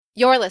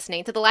You're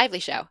listening to The Lively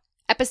Show,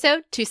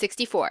 episode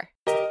 264.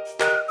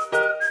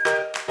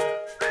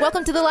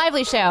 Welcome to The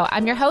Lively Show.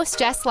 I'm your host,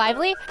 Jess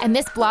Lively, and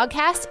this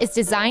blogcast is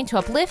designed to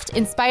uplift,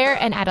 inspire,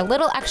 and add a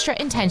little extra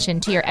intention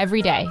to your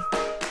everyday.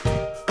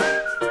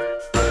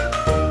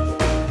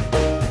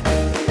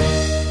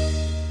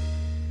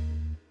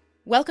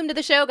 Welcome to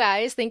the show,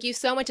 guys. Thank you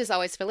so much, as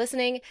always, for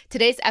listening.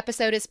 Today's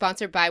episode is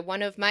sponsored by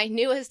one of my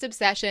newest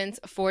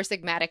obsessions,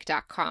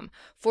 foursigmatic.com.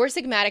 Four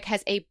Sigmatic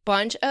has a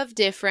bunch of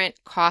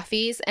different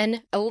coffees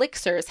and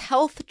elixirs,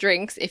 health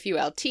drinks, if you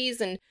will, teas,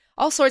 and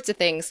all sorts of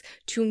things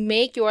to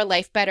make your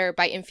life better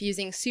by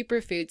infusing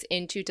superfoods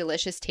into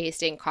delicious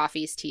tasting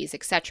coffees, teas,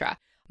 etc.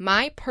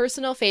 My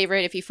personal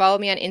favorite, if you follow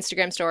me on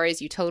Instagram stories,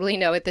 you totally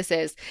know what this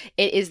is.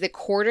 It is the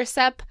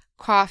cordyceps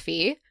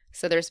coffee.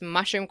 So there's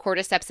mushroom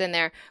cordyceps in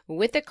there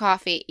with the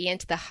coffee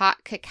and the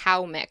hot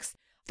cacao mix.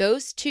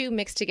 Those two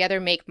mixed together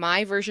make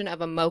my version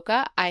of a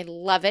mocha. I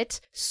love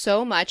it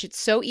so much. It's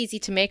so easy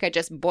to make. I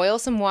just boil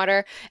some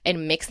water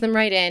and mix them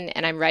right in,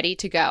 and I'm ready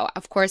to go.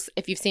 Of course,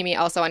 if you've seen me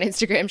also on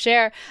Instagram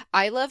share,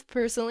 I love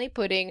personally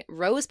putting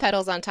rose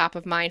petals on top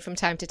of mine from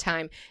time to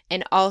time,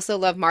 and also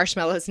love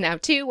marshmallows now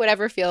too,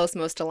 whatever feels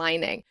most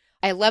aligning.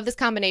 I love this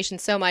combination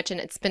so much,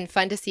 and it's been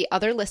fun to see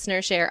other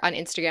listeners share on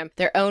Instagram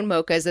their own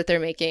mochas that they're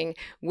making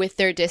with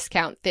their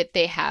discount that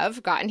they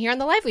have gotten here on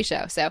The Lively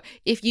Show. So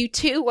if you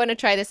too want to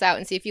try this out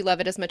and see if you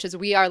love it as much as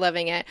we are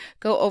loving it,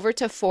 go over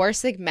to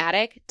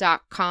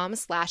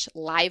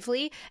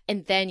foursigmatic.com/lively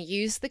and then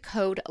use the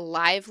code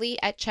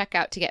LIVELY at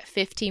checkout to get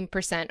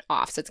 15%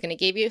 off. So it's going to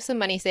give you some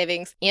money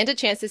savings and a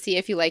chance to see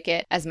if you like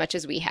it as much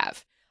as we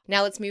have.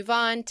 Now let's move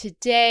on.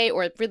 Today,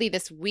 or really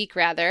this week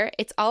rather,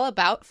 it's all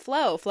about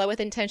Flow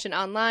with Intention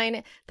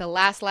Online. The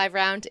last live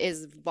round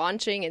is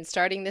launching and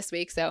starting this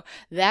week, so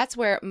that's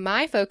where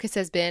my focus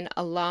has been,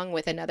 along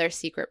with another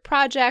secret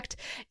project.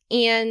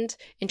 And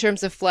in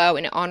terms of flow,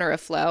 in honor of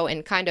flow,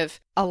 and kind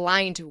of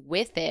aligned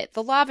with it,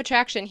 the law of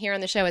attraction here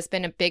on the show has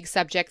been a big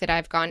subject that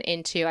I've gone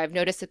into. I've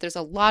noticed that there's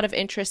a lot of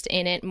interest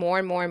in it, more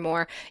and more and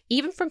more,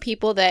 even from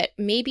people that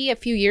maybe a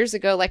few years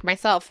ago, like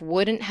myself,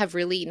 wouldn't have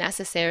really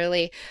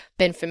necessarily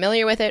been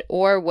familiar with it,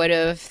 or would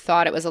have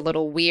thought it was a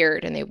little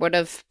weird, and they would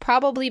have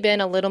probably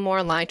been a little more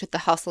aligned with the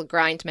hustle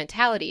grind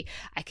mentality.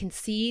 I can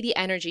see the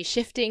energy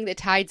shifting, the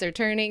tides are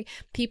turning,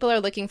 people are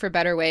looking for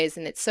better ways,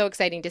 and it's so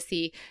exciting to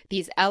see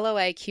these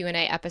LoA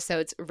Q&A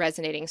episodes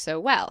resonating so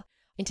well.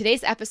 In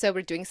today's episode,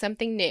 we're doing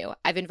something new.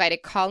 I've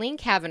invited Colleen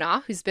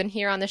Kavanaugh, who's been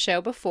here on the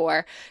show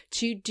before,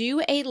 to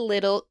do a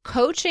little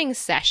coaching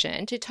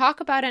session to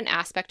talk about an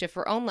aspect of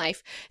her own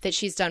life that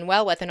she's done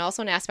well with, and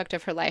also an aspect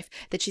of her life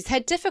that she's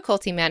had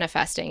difficulty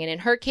manifesting. And in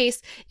her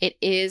case, it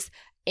is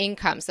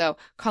income. So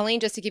Colleen,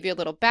 just to give you a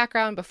little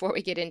background before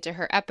we get into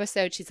her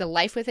episode, she's a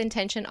Life with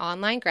Intention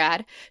online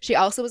grad. She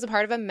also was a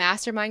part of a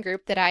mastermind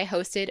group that I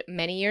hosted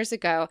many years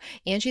ago,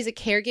 and she's a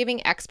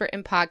caregiving expert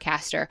and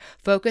podcaster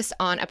focused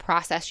on a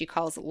process she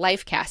calls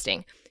life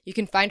casting. You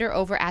can find her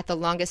over at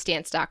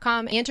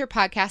thelongestdance.com, and her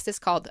podcast is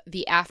called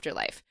The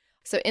Afterlife.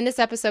 So in this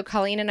episode,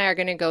 Colleen and I are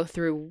going to go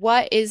through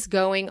what is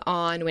going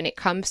on when it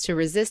comes to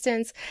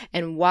resistance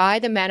and why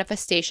the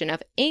manifestation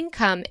of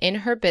income in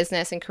her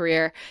business and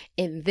career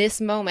in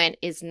this moment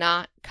is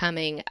not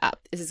coming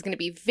up. This is going to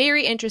be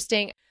very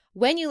interesting.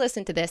 When you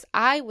listen to this,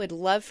 I would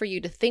love for you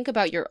to think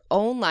about your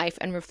own life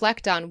and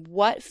reflect on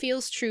what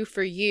feels true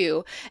for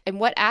you and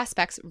what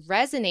aspects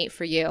resonate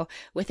for you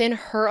within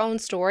her own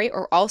story,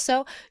 or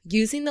also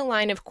using the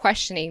line of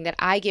questioning that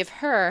I give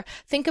her.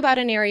 Think about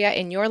an area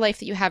in your life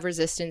that you have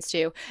resistance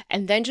to,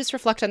 and then just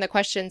reflect on the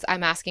questions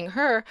I'm asking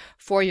her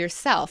for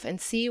yourself and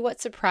see what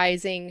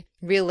surprising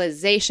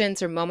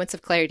realizations or moments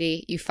of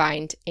clarity you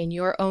find in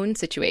your own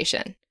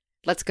situation.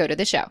 Let's go to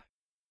the show.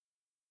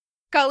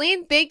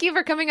 Colleen, thank you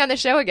for coming on the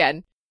show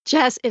again.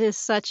 Jess, it is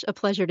such a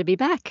pleasure to be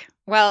back.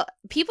 Well,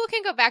 people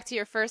can go back to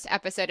your first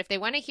episode if they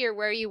want to hear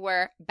where you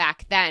were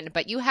back then,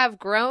 but you have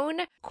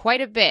grown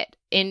quite a bit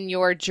in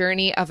your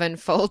journey of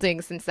unfolding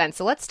since then.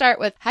 So let's start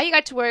with how you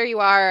got to where you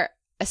are,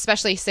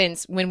 especially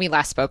since when we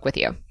last spoke with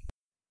you.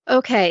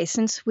 Okay,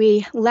 since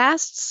we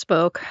last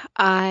spoke,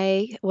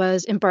 I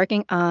was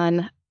embarking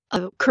on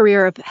a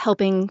career of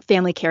helping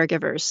family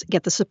caregivers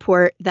get the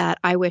support that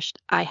I wished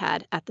I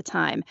had at the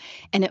time.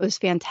 And it was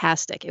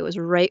fantastic. It was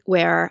right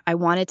where I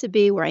wanted to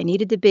be, where I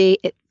needed to be.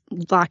 It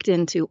locked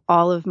into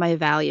all of my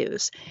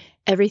values.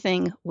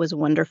 Everything was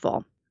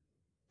wonderful.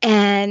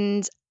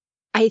 And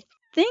I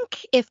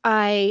think if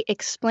I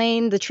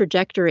explain the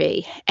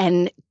trajectory,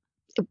 and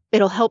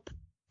it'll help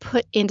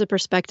put into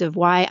perspective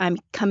why I'm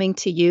coming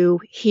to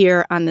you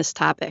here on this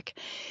topic,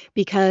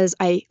 because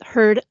I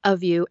heard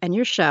of you and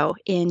your show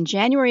in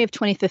January of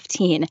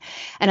 2015,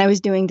 and I was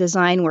doing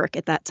design work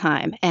at that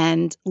time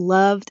and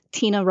loved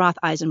Tina Roth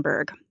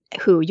Eisenberg,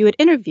 who you had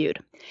interviewed.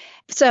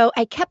 So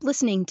I kept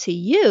listening to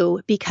you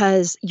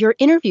because your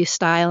interview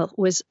style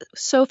was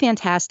so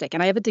fantastic.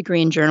 And I have a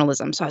degree in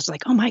journalism. So I was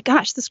like, oh my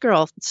gosh, this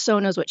girl so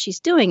knows what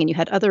she's doing. And you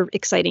had other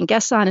exciting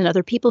guests on and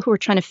other people who were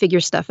trying to figure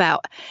stuff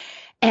out.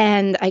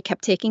 And I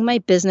kept taking my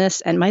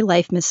business and my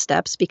life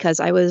missteps because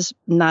I was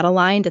not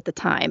aligned at the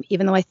time,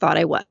 even though I thought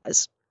I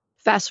was.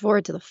 Fast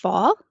forward to the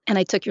fall, and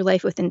I took your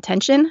Life with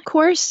Intention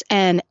course,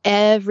 and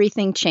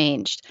everything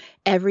changed.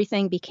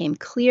 Everything became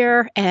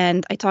clear,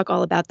 and I talk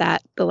all about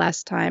that the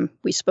last time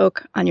we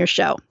spoke on your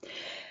show.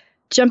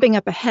 Jumping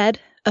up ahead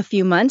a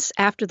few months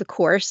after the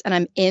course, and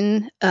I'm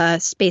in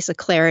a space of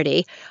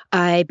clarity,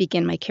 I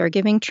begin my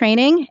caregiving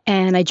training,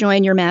 and I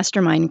join your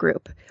mastermind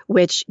group,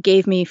 which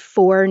gave me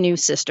 4 new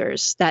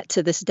sisters that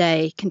to this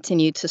day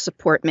continue to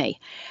support me.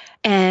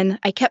 And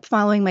I kept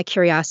following my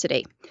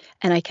curiosity,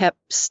 and I kept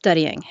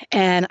studying,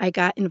 and I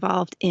got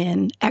involved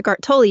in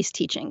Eckhart Tolle's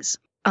teachings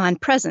on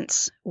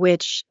presence,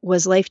 which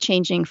was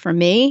life-changing for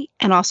me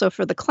and also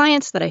for the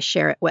clients that I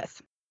share it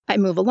with. I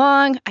move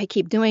along, I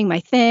keep doing my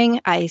thing,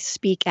 I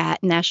speak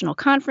at national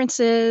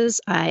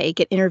conferences, I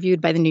get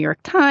interviewed by the New York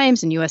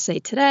Times and USA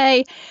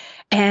Today,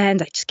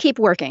 and I just keep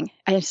working.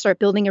 I start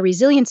building a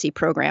resiliency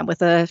program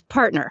with a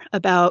partner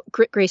about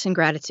grit, grace, and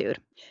gratitude.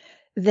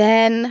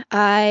 Then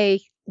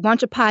I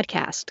launch a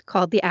podcast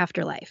called The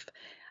Afterlife.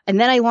 And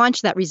then I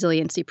launched that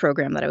resiliency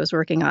program that I was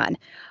working on.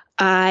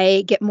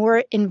 I get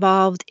more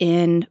involved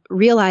in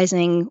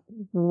realizing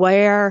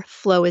where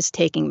flow is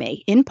taking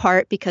me, in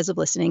part because of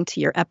listening to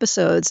your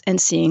episodes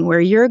and seeing where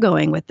you're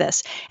going with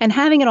this and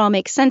having it all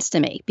make sense to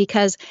me,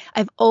 because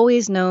I've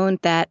always known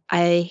that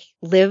I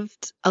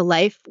lived a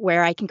life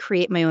where I can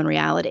create my own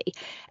reality.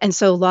 And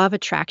so law of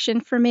attraction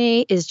for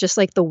me is just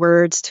like the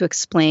words to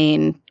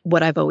explain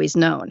what I've always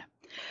known.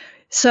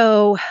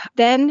 So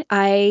then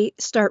I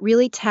start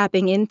really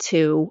tapping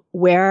into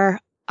where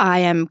I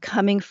am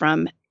coming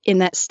from in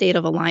that state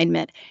of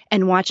alignment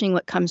and watching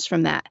what comes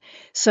from that.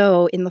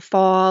 So in the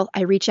fall,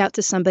 I reach out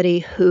to somebody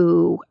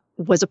who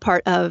was a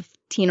part of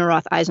Tina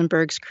Roth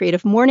Eisenberg's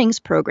Creative Mornings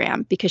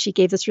program because she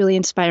gave this really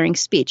inspiring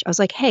speech. I was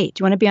like, hey, do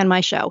you want to be on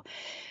my show?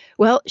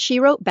 Well, she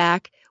wrote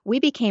back.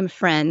 We became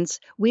friends.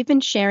 We've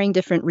been sharing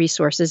different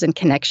resources and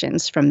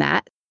connections from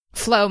that.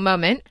 Flow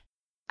moment.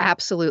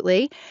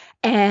 Absolutely.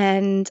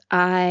 And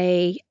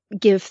I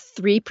give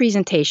 3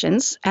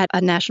 presentations at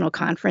a national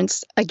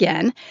conference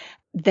again.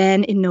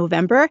 Then in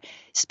November,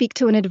 speak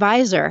to an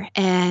advisor.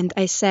 And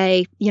I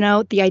say,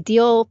 the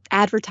ideal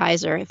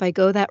advertiser, if I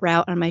go that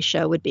route on my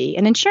show, would be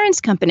an insurance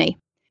company.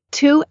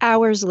 2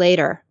 hours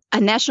later, a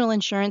national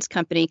insurance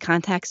company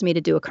contacts me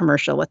to do a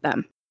commercial with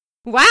them.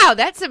 Wow,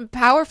 that's some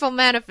powerful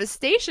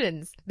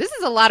manifestations. This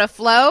is a lot of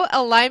flow,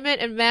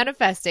 alignment, and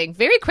manifesting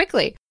very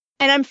quickly.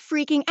 And I'm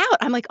freaking out.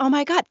 I'm like, oh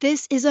my God,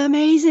 this is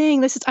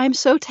amazing. I'm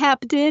so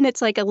tapped in.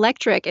 It's like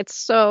electric. It's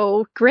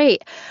so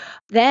great.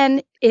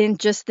 Then in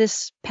just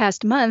this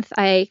past month,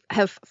 I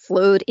have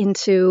flowed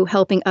into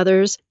helping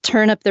others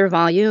turn up their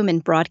volume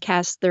and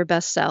broadcast their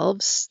best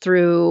selves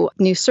through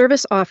a new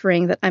service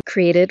offering that I've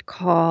created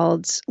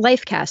called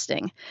Life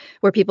Casting,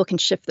 where people can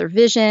shift their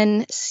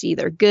vision, see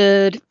their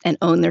good, and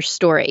own their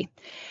story.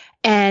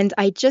 And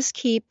I just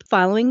keep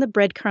following the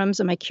breadcrumbs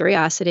of my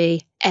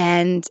curiosity,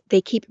 and they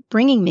keep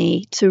bringing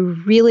me to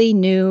really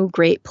new,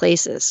 great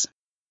places.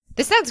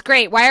 This sounds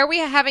great. Why are we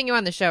having you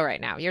on the show right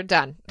now? You're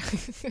done.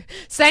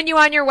 Send you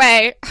on your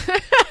way.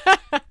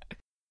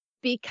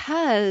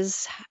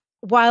 Because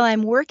while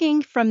I'm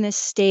working from this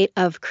state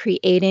of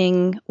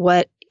creating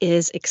what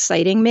is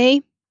exciting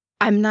me,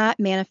 I'm not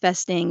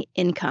manifesting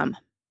income.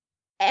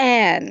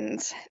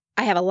 And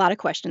I have a lot of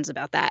questions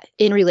about that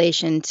in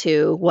relation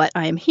to what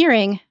I'm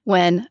hearing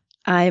when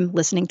I'm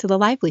listening to the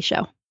Lively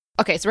show.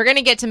 Okay, so we're going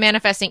to get to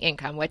manifesting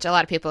income, which a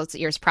lot of people's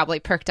ears probably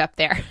perked up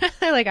there.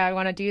 Like, I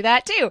want to do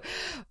that too.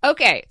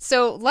 Okay,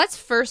 so let's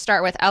first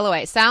start with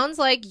LoA. Sounds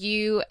like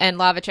you and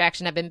Law of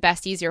Attraction have been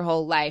besties your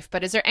whole life,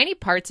 but is there any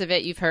parts of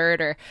it you've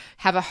heard or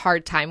have a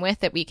hard time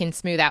with that we can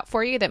smooth out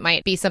for you that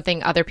might be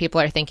something other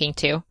people are thinking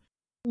too?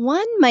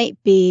 One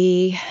might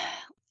be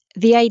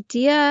the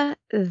idea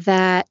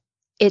that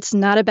it's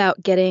not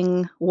about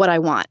getting what I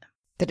want.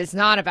 That it's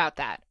not about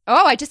that.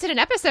 Oh, I just did an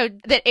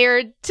episode that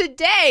aired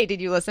today.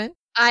 Did you listen?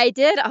 I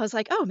did. I was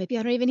like, oh, maybe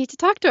I don't even need to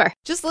talk to her.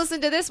 Just listen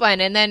to this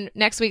one, and then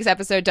next week's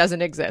episode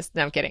doesn't exist.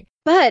 No, I'm kidding.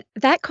 But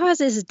that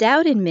causes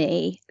doubt in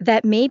me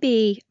that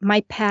maybe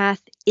my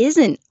path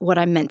isn't what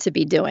I'm meant to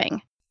be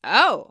doing.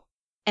 Oh.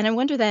 And I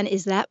wonder then,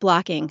 is that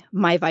blocking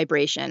my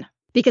vibration?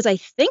 Because I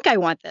think I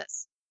want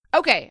this.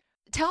 Okay.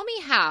 Tell me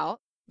how.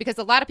 Because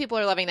a lot of people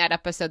are loving that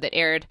episode that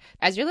aired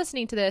as you're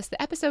listening to this,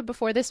 the episode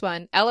before this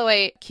one,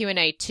 LoA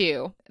Q&A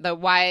 2, the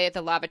why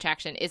the law of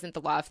attraction isn't the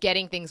law of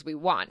getting things we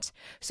want.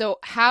 So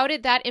how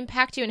did that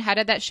impact you and how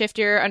did that shift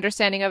your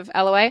understanding of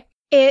LoA?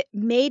 It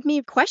made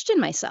me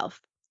question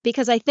myself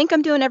because I think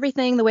I'm doing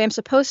everything the way I'm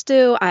supposed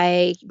to.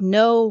 I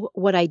know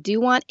what I do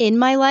want in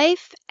my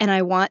life, and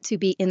I want to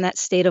be in that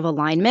state of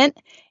alignment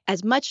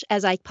as much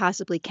as I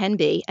possibly can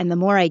be. And the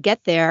more I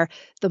get there,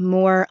 the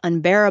more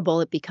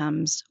unbearable it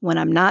becomes when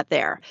I'm not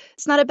there.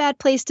 It's not a bad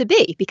place to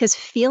be because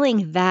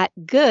feeling that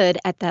good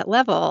at that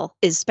level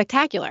is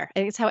spectacular.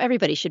 And it's how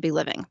everybody should be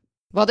living.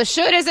 Well, the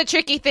should is a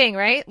tricky thing,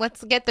 right?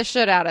 Let's get the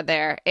should out of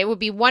there. It would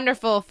be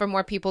wonderful for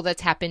more people to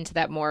tap into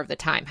that more of the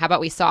time. How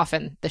about we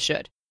soften the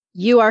should?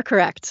 You are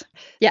correct.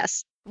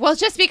 Yes. Well,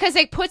 just because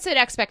it puts an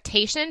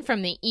expectation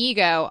from the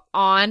ego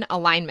on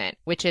alignment,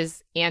 which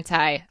is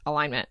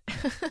anti-alignment.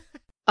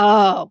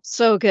 Oh,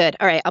 so good.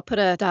 All right, I'll put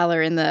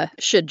 $1 in the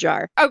should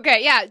jar.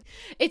 Okay, yeah.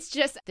 It's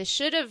just the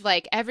should of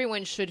like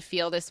everyone should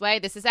feel this way.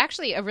 This is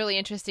actually a really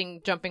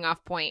interesting jumping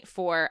off point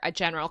for a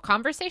general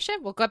conversation.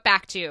 We'll go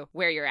back to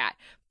where you're at.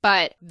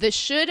 But the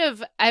should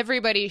of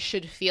everybody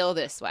should feel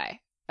this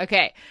way.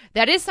 Okay,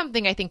 that is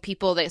something I think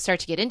people that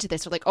start to get into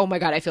this are like, oh my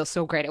God, I feel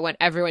so great. I want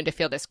everyone to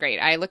feel this great.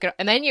 I look at,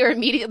 and then you're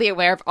immediately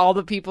aware of all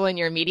the people in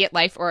your immediate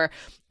life or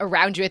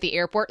around you at the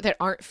airport that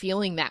aren't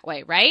feeling that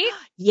way, right?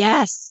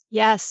 Yes,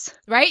 yes.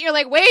 Right? You're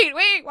like, wait,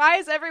 why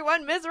is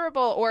everyone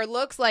miserable or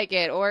looks like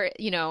it? Or,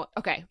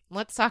 okay,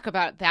 let's talk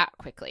about that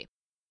quickly.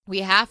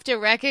 We have to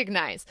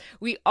recognize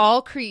we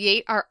all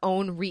create our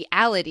own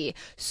reality.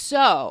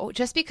 So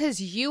just because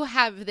you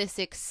have this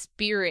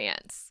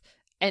experience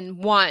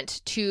and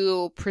want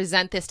to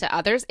present this to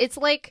others, it's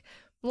like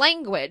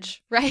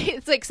language, right?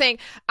 It's like saying,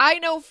 I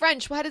know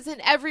French. Why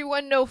doesn't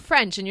everyone know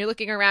French? And you're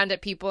looking around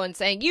at people and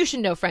saying, you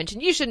should know French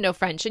and you should know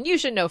French and you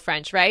should know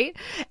French, right?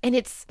 And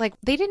it's like,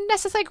 they didn't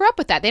necessarily grow up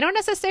with that. They don't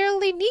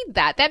necessarily need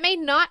that. That may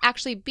not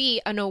actually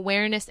be an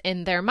awareness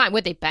in their mind.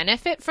 Would they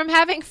benefit from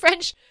having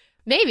French?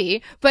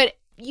 Maybe, but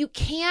you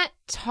can't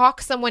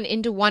talk someone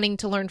into wanting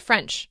to learn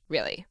French,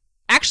 really.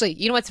 Actually,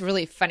 you know what's a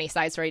really funny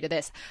side story to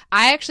this?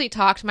 I actually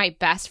talked my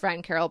best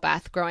friend, Carol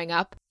Beth, growing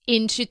up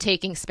into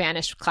taking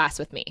Spanish class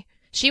with me.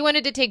 She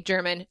wanted to take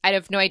German. I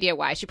have no idea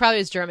why. She probably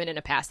was German in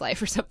a past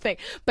life or something.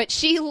 But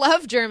she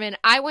loved German.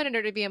 I wanted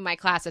her to be in my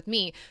class with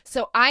me.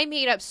 So I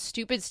made up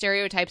stupid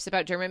stereotypes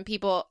about German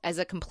people as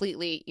a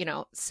completely,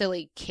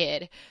 silly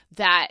kid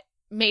that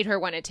made her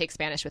want to take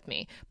Spanish with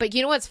me. But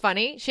you know what's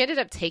funny? She ended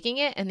up taking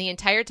it, and the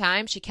entire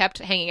time she kept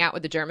hanging out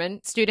with the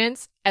German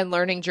students and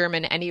learning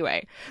German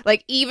anyway.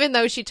 Like, even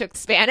though she took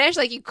Spanish,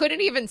 like, you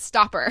couldn't even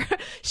stop her.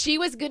 She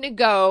was going to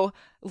go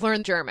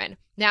learn German.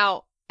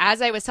 Now,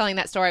 as I was telling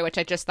that story, which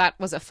I just thought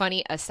was a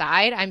funny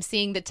aside, I'm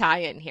seeing the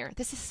tie-in here.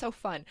 This is so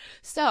fun.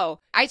 So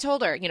I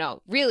told her,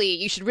 really,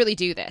 you should really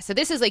do this. So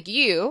this is like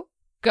you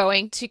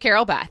going to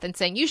Carol Beth and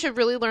saying, you should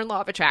really learn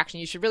law of attraction.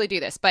 You should really do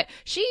this. But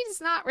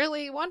she's not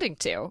really wanting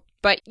to.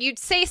 But you'd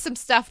say some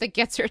stuff that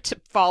gets her to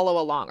follow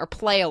along or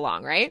play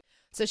along, right?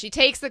 So she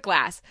takes the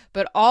class,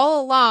 but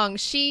all along,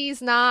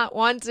 she's not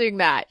wanting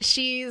that.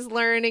 She's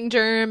learning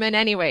German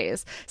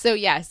anyways. So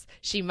yes,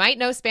 she might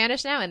know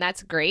Spanish now, and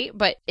that's great.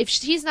 But if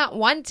she's not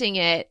wanting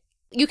it,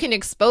 you can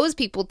expose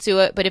people to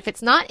it. But if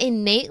it's not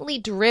innately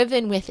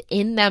driven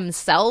within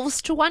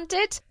themselves to want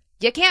it,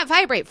 you can't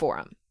vibrate for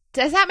them.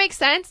 Does that make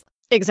sense?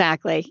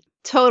 Exactly.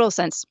 Total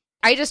sense.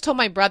 I just told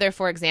my brother,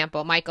 for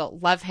example, Michael,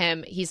 love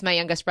him. He's my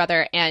youngest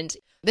brother. And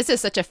this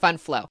is such a fun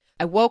flow.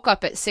 I woke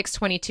up at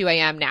 6:22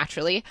 a.m.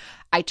 naturally.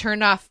 I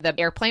turned off the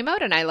airplane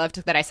mode, and I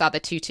loved that I saw the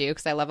 2-2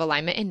 because I love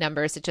alignment in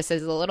numbers. It just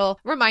is a little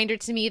reminder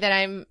to me that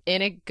I'm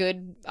in a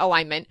good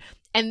alignment.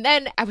 And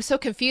then I was so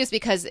confused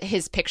because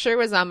his picture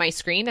was on my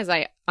screen as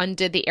I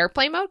undid the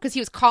airplane mode because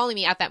he was calling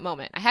me at that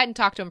moment. I hadn't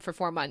talked to him for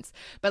 4 months,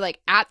 but like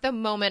at the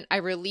moment I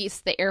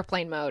released the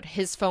airplane mode,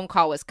 his phone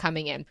call was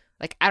coming in.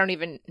 Like, I don't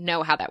even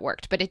know how that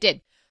worked, but it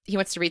did. He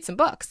wants to read some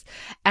books.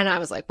 And I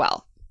was like,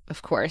 well,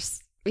 of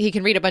course, he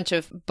can read a bunch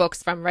of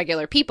books from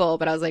regular people.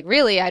 But I was like,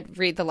 really, I'd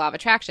read The Law of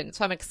Attraction.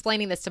 So I'm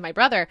explaining this to my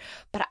brother.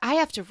 But I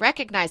have to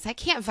recognize I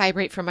can't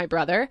vibrate for my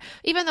brother.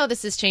 Even though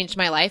this has changed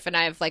my life and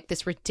I have like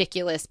this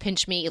ridiculous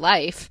pinch me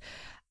life,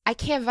 I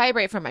can't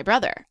vibrate for my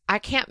brother. I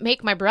can't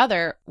make my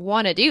brother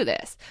want to do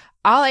this.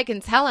 All I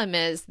can tell him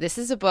is this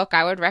is a book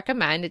I would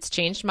recommend. It's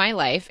changed my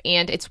life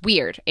and it's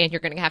weird. And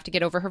you're going to have to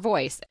get over her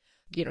voice.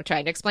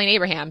 Trying to explain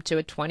Abraham to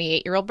a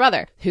 28-year-old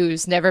brother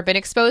who's never been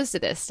exposed to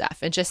this stuff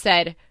and just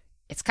said,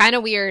 it's kind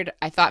of weird.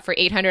 I thought for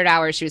 800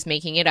 hours she was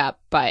making it up,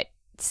 but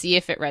see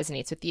if it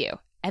resonates with you.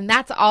 And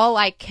that's all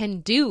I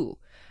can do.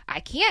 I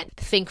can't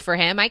think for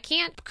him. I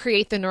can't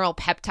create the neural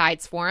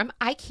peptides for him.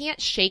 I can't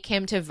shake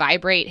him to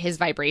vibrate his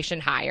vibration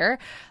higher.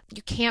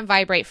 You can't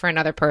vibrate for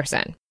another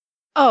person.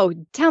 Oh,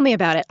 tell me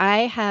about it.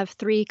 I have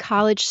 3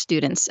 college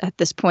students at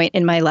this point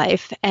in my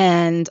life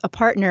and a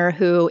partner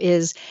who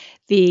is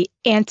the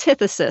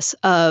antithesis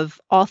of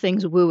all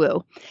things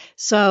woo-woo.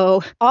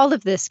 So all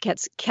of this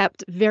gets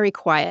kept very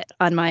quiet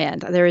on my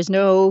end. There is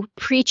no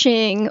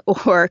preaching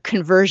or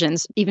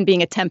conversions even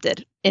being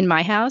attempted in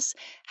my house.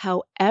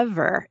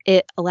 However,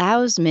 it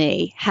allows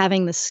me,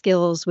 having the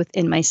skills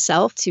within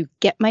myself to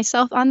get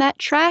myself on that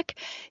track,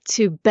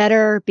 to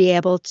better be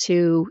able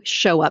to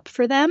show up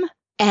for them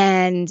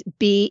and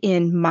be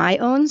in my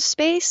own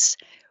space,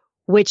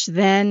 which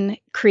then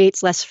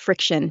creates less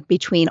friction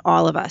between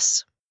all of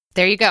us.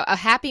 There you go. A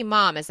happy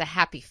mom is a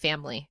happy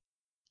family.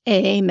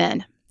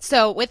 Amen.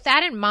 So with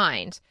that in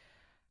mind,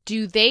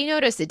 do they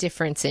notice a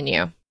difference in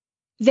you?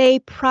 They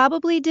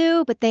probably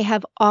do, but they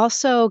have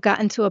also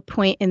gotten to a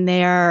point in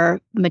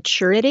their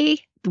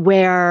maturity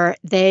where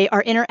they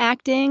are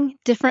interacting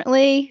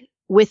differently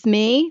with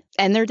me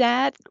and their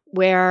dad,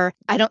 where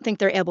I don't think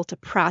they're able to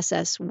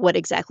process what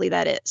exactly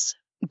that is.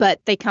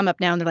 But they come up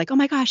now and they're like, oh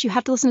my gosh, you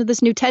have to listen to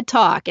this new TED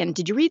Talk. And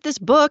did you read this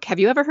book? Have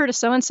you ever heard of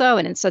so-and-so?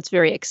 And it's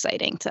very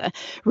exciting to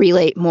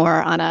relate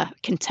more on a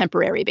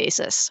contemporary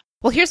basis.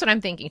 Well, here's what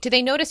I'm thinking. Do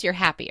they notice you're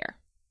happier?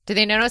 Do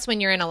they notice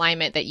when you're in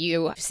alignment that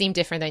you seem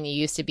different than you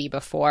used to be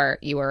before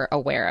you were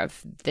aware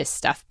of this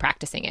stuff,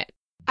 practicing it?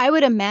 I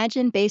would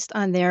imagine based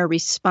on their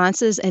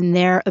responses and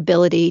their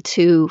ability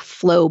to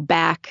flow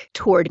back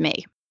toward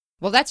me.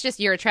 Well, that's just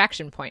your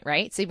attraction point,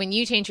 right? So when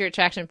you change your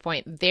attraction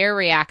point, they're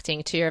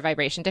reacting to your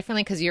vibration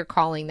differently because you're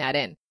calling that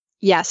in.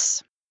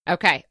 Yes.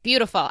 Okay,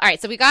 beautiful. All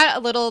right, so we got a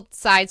little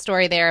side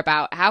story there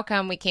about how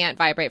come we can't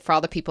vibrate for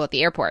all the people at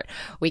the airport.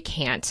 We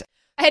can't.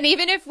 And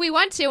even if we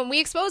want to and we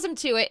expose them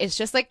to it, it's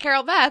just like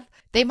Carol Beth,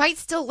 they might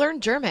still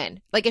learn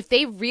German. Like if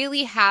they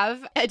really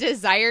have a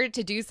desire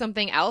to do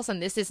something else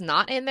and this is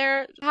not in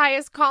their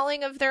highest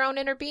calling of their own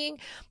inner being,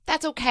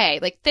 that's okay.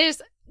 Like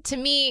there's, to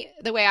me,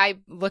 the way I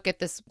look at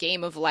this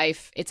game of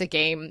life, it's a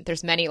game.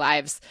 There's many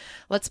lives.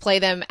 Let's play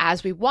them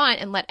as we want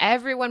and let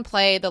everyone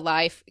play the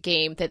life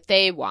game that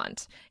they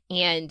want.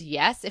 And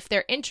yes, if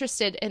they're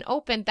interested and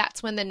open,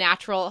 that's when the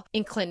natural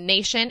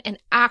inclination and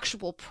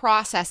actual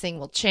processing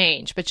will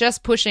change. But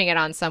just pushing it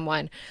on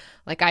someone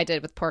like I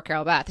did with poor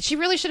Carol Beth, she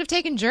really should have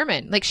taken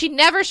German. Like she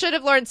never should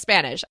have learned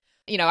Spanish.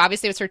 You know,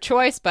 obviously it was her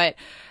choice, but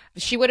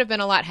she would have been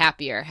a lot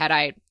happier had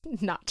I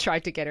not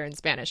tried to get her in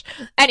Spanish.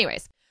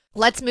 Anyways,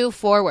 let's move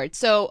forward.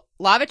 So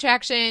law of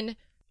attraction,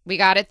 we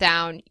got it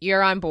down.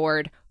 You're on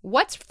board.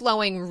 What's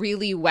flowing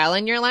really well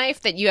in your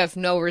life that you have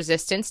no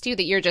resistance to,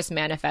 that you're just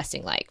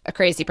manifesting like a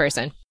crazy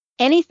person?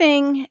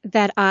 Anything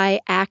that I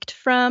act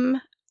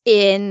from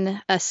in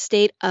a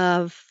state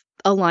of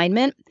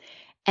alignment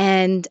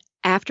and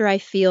after I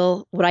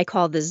feel what I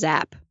call the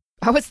zap.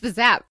 Oh, what's the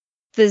zap?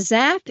 The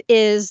zap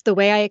is the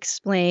way I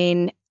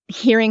explain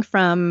hearing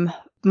from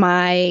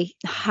my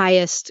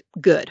highest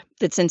good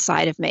that's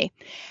inside of me.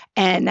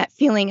 And that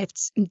feeling,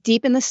 it's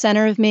deep in the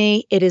center of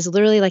me. It is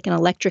literally like an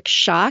electric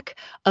shock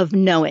of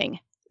knowing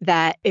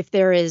that if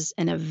there is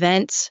an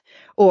event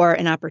or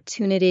an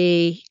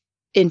opportunity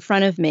in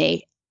front of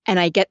me and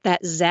I get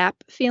that zap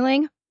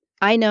feeling,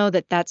 I know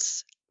that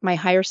that's my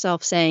higher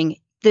self saying,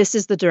 this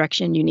is the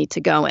direction you need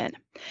to go in.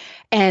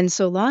 And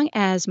so long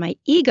as my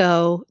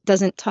ego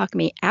doesn't talk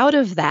me out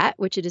of that,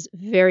 which it is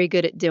very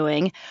good at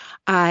doing,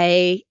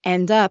 I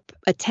end up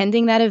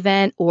attending that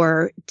event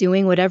or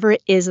doing whatever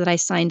it is that I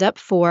signed up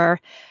for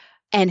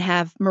and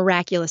have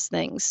miraculous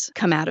things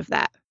come out of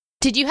that.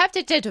 Did you have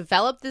to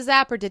develop the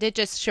zap or did it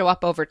just show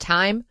up over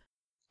time?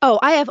 Oh,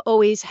 I have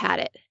always had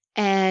it.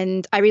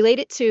 And I relate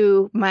it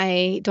to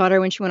my daughter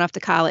when she went off to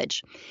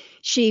college.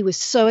 She was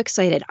so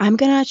excited. I'm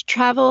going to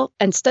travel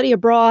and study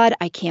abroad.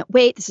 I can't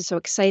wait. This is so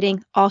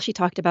exciting. All she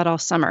talked about all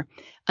summer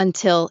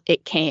until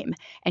it came.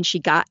 And she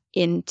got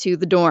into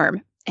the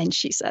dorm and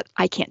she said,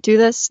 I can't do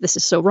this. This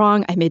is so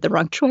wrong. I made the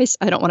wrong choice.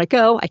 I don't want to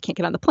go. I can't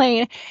get on the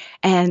plane.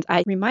 And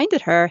I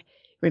reminded her,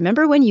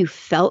 remember when you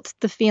felt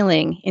the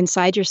feeling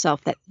inside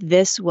yourself that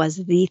this was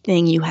the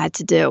thing you had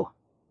to do?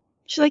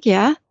 She's like,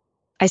 yeah.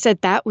 I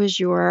said, that was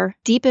your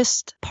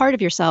deepest part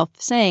of yourself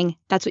saying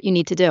that's what you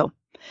need to do.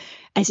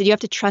 I said, you have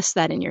to trust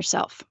that in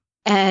yourself.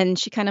 And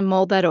she kind of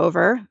mulled that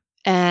over.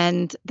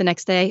 And the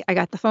next day I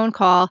got the phone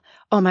call.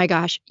 Oh my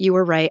gosh, you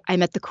were right. I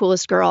met the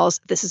coolest girls.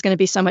 This is going to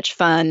be so much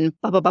fun.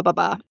 Blah, blah, blah, blah,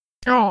 blah.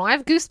 Oh, I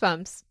have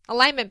goosebumps.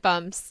 Alignment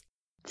bumps.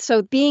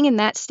 So being in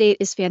that state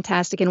is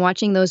fantastic and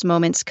watching those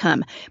moments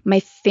come.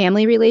 My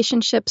family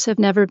relationships have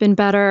never been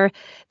better.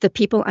 The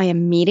people I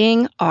am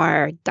meeting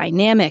are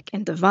dynamic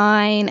and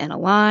divine and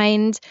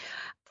aligned.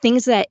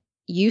 Things that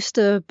used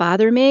to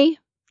bother me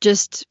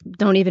just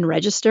don't even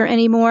register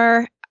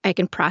anymore. I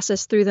can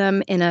process through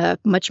them in a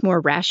much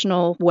more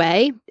rational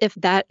way, if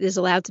that is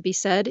allowed to be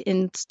said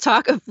in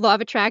talk of law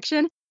of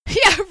attraction.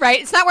 Yeah,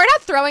 right. We're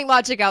not throwing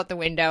logic out the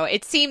window.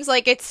 It seems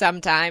like it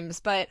sometimes,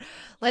 but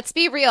let's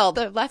be real.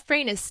 The left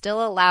brain is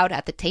still allowed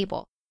at the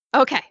table.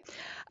 Okay.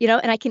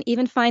 And I can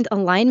even find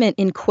alignment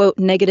in, quote,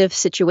 negative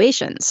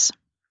situations.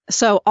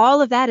 So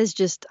all of that is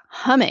just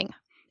humming.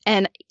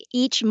 And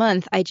each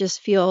month I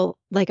just feel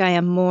like I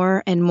am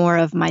more and more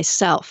of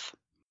myself.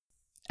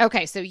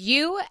 Okay, so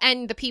you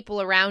and the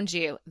people around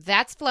you,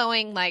 that's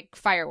flowing like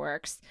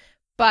fireworks,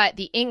 but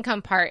the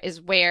income part is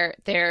where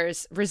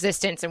there's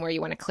resistance and where you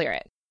want to clear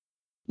it.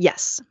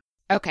 Yes.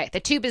 Okay,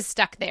 the tube is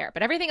stuck there,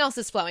 but everything else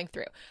is flowing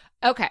through.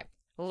 Okay,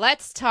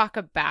 let's talk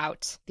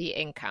about the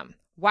income.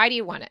 Why do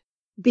you want it?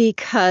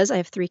 Because I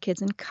have 3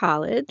 kids in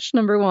college,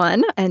 number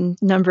one.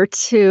 And number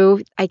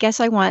two, I guess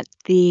I want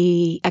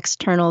the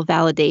external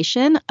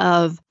validation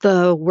of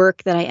the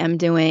work that I am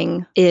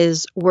doing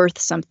is worth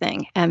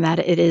something and that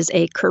it is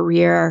a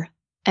career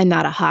and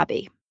not a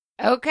hobby.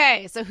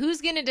 Okay, so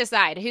who's going to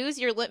decide? Who's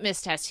your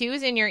litmus test?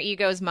 Who's in your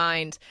ego's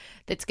mind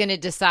that's going to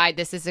decide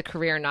this is a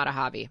career, not a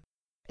hobby?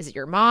 Is it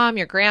your mom,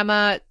 your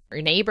grandma,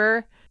 your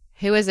neighbor?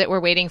 Who is it we're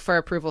waiting for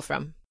approval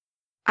from?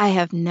 I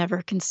have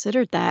never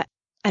considered that.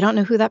 I don't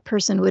know who that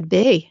person would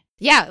be.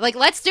 Yeah,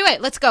 let's do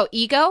it. Let's go.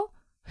 Ego,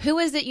 who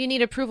is it you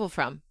need approval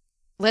from?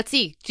 Let's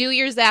see. Do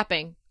your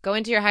zapping. Go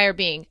into your higher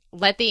being.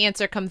 Let the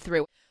answer come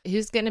through.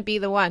 Who's going to be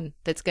the one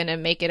that's going to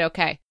make it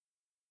okay?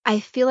 I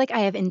feel like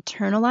I have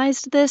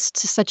internalized this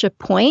to such a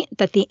point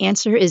that the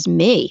answer is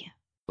me.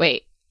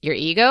 Wait, Your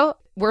ego?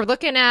 We're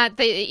looking at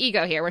the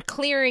ego here. We're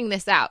clearing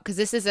this out because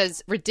this is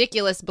as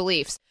ridiculous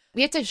beliefs.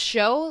 We have to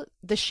show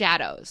the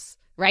shadows,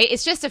 right?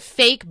 It's just a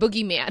fake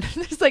boogeyman.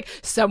 It's like,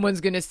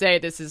 someone's going to say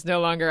this is no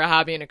longer a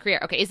hobby and a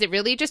career. Okay, is it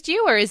really just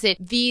you, or is it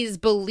these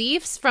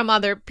beliefs from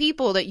other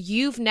people that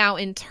you've now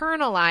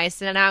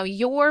internalized and now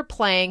you're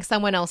playing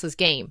someone else's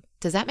game?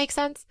 Does that make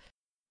sense?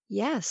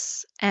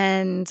 Yes.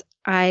 And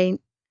I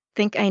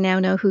think I now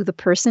know who the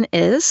person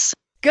is.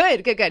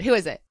 Good. Who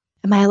is it?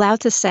 Am I allowed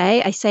to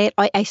say? I say it.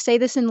 I say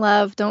this in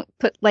love. Don't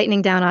put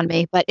lightning down on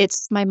me, but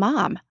it's my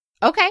mom.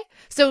 Okay.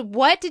 So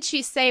what did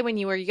she say when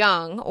you were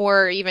young,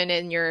 or even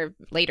in your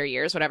later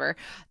years, whatever,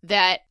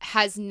 that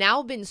has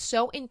now been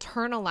so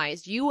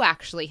internalized you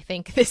actually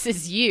think this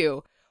is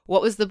you?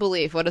 What was the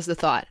belief? What is the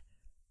thought?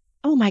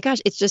 Oh my gosh,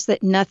 it's just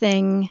that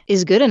nothing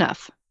is good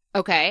enough.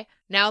 Okay.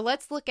 Now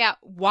let's look at,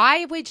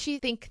 why would she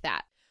think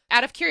that?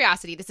 Out of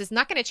curiosity, this is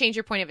not going to change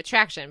your point of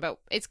attraction, but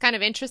it's kind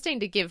of interesting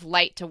to give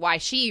light to why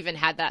she even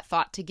had that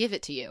thought to give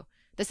it to you.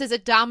 This is a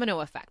domino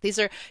effect. These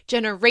are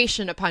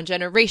generation upon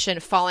generation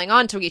falling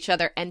onto each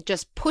other and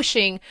just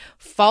pushing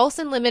false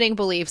and limiting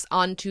beliefs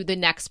onto the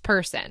next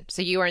person.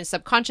 So you are in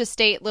subconscious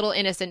state, little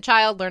innocent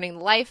child learning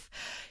life.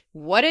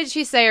 What did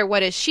she say, or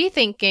what is she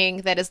thinking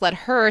that has led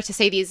her to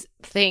say these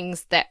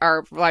things that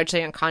are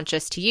largely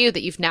unconscious to you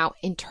that you've now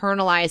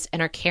internalized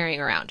and are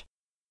carrying around?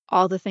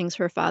 All the things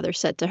her father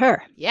said to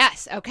her.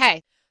 Yes.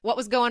 Okay. What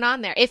was going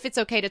on there? If it's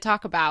okay to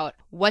talk about,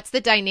 what's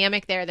the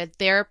dynamic there that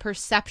their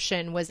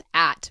perception was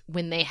at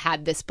when they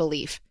had this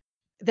belief?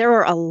 There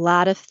were a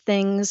lot of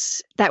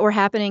things that were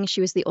happening.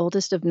 She was the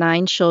oldest of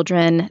 9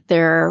 children.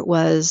 There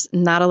was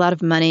not a lot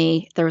of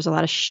money. There was a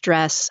lot of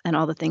stress and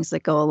all the things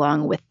that go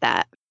along with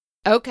that.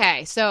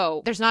 Okay.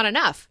 So there's not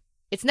enough.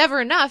 It's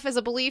never enough as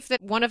a belief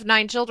that one of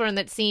 9 children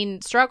that's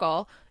seen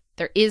struggle,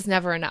 there is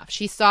never enough.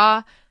 She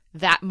saw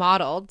that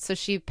modeled, so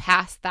she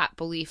passed that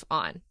belief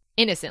on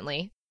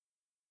innocently.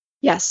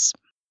 Yes.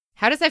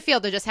 How does that feel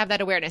to just have that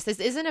awareness?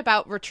 This isn't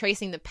about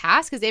retracing the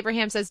past, because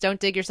Abraham says don't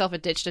dig yourself a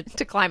ditch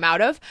to climb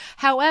out of.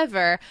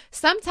 However,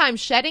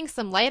 sometimes shedding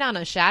some light on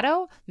a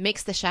shadow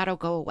makes the shadow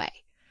go away.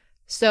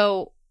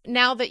 So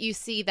now that you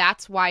see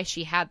that's why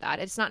she had that,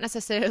 it's not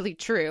necessarily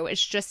true.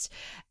 It's just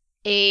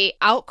a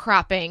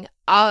outcropping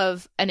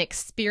of an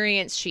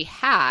experience she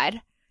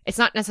had. It's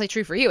not necessarily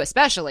true for you,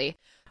 especially.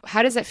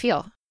 How does it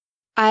feel?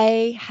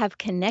 I have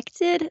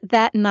connected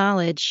that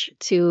knowledge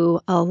to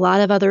a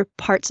lot of other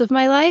parts of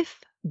my life,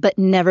 but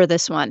never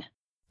this one.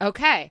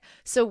 Okay.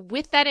 So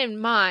with that in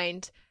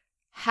mind,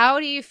 how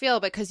do you feel?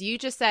 Because you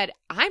just said,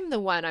 I'm the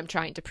one I'm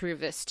trying to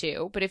prove this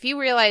to. But if you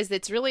realize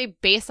it's really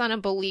based on a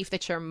belief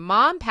that your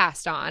mom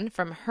passed on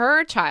from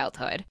her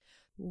childhood,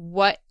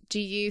 what do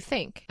you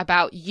think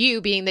about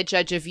you being the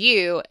judge of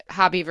you,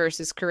 hobby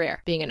versus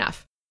career, being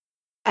enough?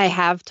 I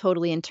have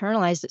totally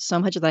internalized it so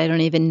much that I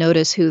don't even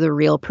notice who the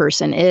real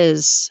person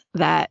is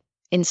that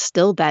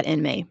instilled that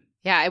in me.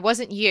 Yeah, it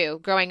wasn't you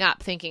growing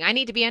up thinking, I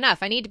need to be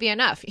enough. I need to be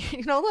enough.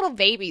 Little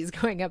babies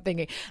growing up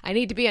thinking, I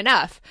need to be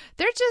enough.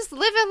 They're just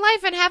living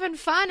life and having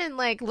fun and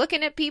like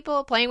looking at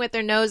people, playing with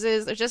their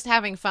noses. They're just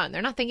having fun.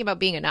 They're not thinking about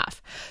being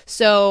enough.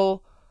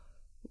 So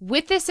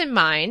with this in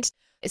mind,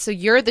 so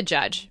you're the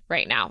judge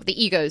right now. The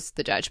ego's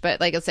the judge,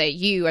 but like, let's say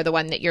you are the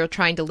one that you're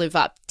trying to live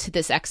up to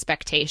this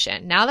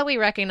expectation. Now that we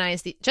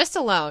recognize just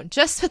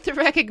with the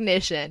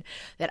recognition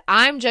that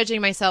I'm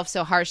judging myself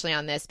so harshly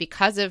on this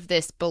because of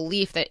this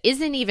belief that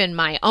isn't even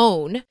my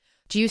own,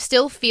 do you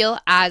still feel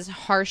as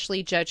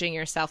harshly judging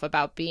yourself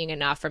about being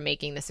enough or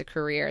making this a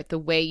career the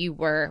way you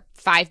were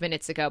 5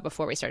 minutes ago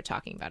before we started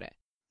talking about it?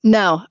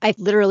 No, I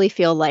literally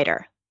feel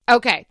lighter.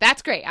 Okay,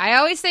 that's great. I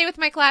always say with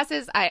my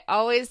classes, I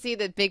always see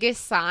the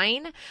biggest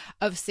sign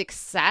of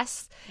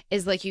success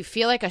is like you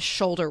feel like a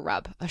shoulder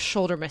rub, a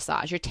shoulder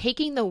massage. You're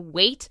taking the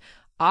weight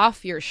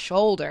off your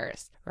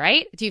shoulders,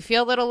 right? Do you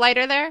feel a little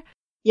lighter there?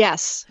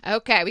 Yes.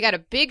 Okay, we got a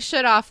big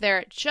shut off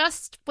there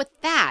just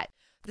with that.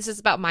 This is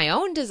about my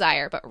own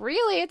desire, but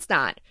really it's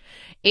not.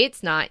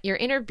 It's not. Your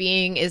inner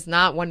being is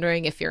not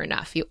wondering if you're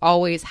enough. You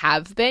always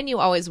have been. You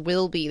always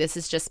will be. This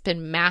has just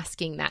been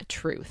masking that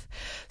truth.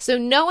 So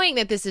knowing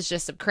that this is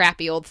just a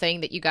crappy old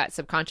thing that you got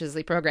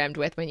subconsciously programmed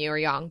with when you were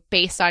young,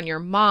 based on your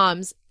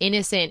mom's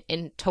innocent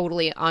and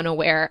totally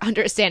unaware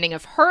understanding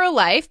of her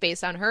life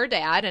based on her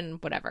dad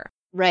and whatever.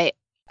 Right.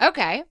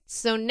 Okay,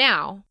 so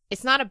now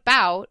it's not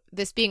about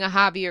this being a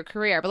hobby or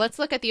career, but let's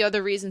look at the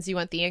other reasons you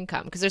want the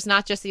income, because there's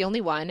not just the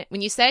only one.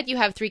 When you said you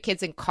have 3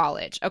 kids in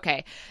college,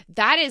 okay,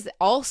 that is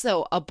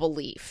also a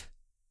belief.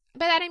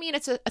 By that I mean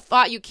it's a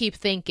thought you keep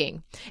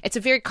thinking. It's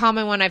a very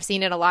common one. I've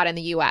seen it a lot in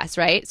the US,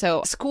 right?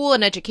 So school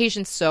and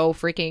education's so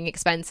freaking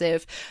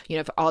expensive,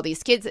 for all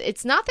these kids.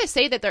 It's not to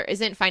say that there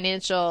isn't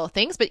financial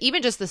things, but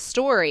even just the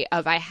story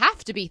of I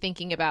have to be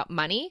thinking about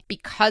money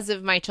because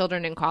of my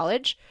children in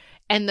college.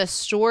 And the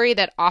story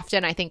that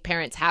often I think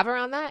parents have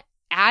around that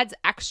adds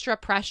extra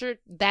pressure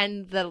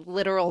than the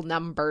literal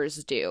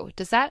numbers do.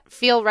 Does that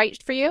feel right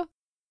for you?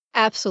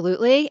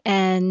 Absolutely.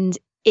 And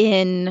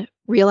in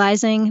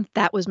realizing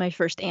that was my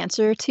first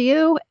answer to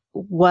you,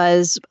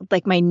 was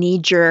like my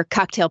knee-jerk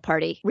cocktail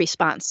party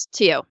response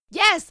to you.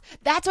 Yes,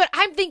 that's what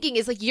I'm thinking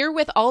is like you're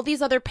with all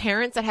these other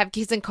parents that have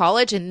kids in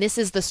college and this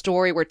is the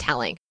story we're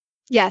telling.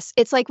 Yes,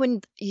 it's like when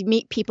you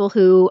meet people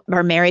who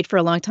are married for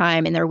a long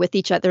time and they're with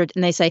each other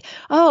and they say,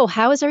 "Oh,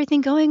 how is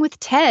everything going with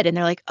Ted?" And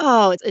they're like,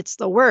 "Oh, it's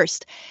the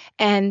worst."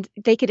 And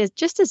they could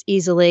just as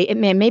easily,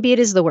 maybe it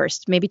is the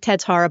worst. Maybe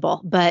Ted's horrible,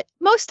 but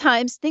most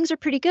times things are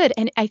pretty good.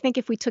 And I think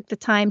if we took the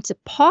time to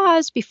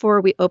pause before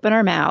we open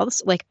our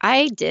mouths, like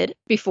I did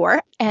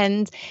before,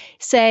 and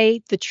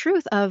say the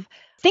truth of,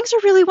 things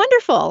are really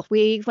wonderful.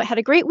 We had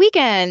a great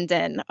weekend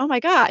and oh my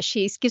gosh,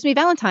 he gives me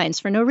Valentine's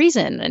for no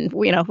reason. And,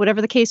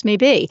 whatever the case may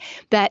be,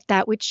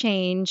 that would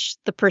change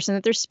the person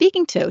that they're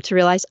speaking to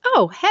realize,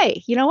 oh,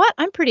 hey, you know what?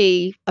 I'm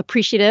pretty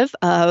appreciative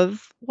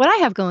of what I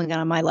have going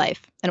on in my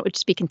life. And it would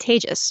just be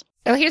contagious.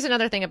 Oh, here's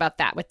another thing about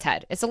that with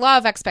Ted. It's a law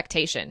of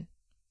expectation.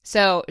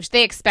 So if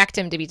they expect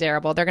him to be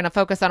terrible, they're going to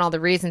focus on all the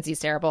reasons he's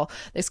terrible.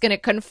 It's going to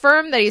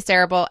confirm that he's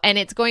terrible and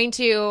it's going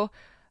to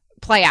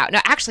play out.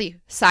 Now, actually,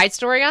 side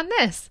story on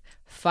this.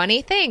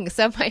 Funny thing.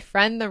 So my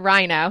friend, the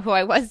Rhino, who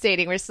I was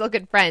dating, we're still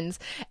good friends.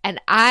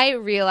 And I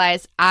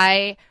realized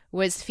I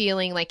was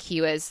feeling like he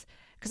was,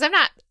 because I'm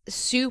not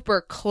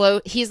super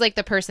close. He's like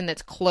the person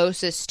that's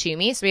closest to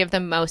me. So we have the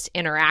most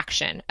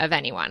interaction of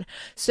anyone.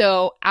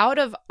 So out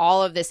of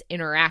all of this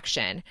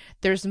interaction,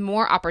 there's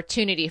more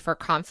opportunity for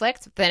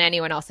conflict than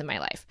anyone else in my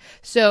life.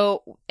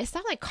 So it's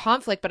not like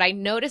conflict, but I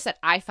noticed that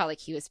I felt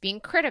like he was being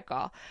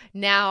critical.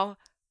 Now,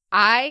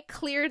 I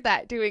cleared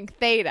that doing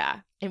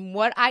theta. And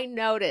what I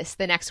noticed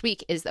the next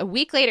week is a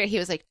week later, he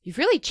was like, "You've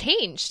really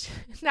changed."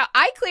 Now,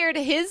 I cleared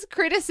his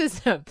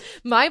criticism.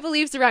 My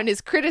beliefs around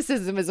his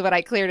criticism is what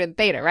I cleared in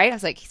theta, right? I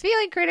was like, he's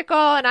feeling critical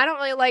and I don't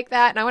really like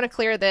that. And I want to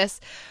clear this.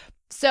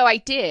 So I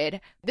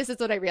did. This is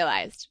what I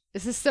realized.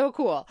 This is so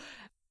cool.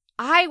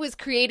 I was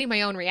creating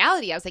my own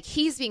reality. I was like,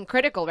 he's being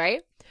critical,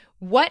 right?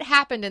 What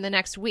happened in the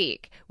next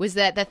week was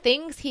that the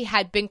things he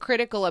had been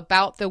critical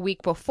about the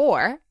week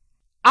before,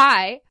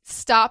 I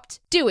stopped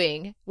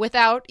doing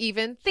without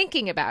even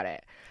thinking about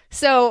it.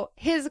 So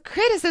his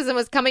criticism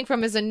was coming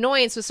from his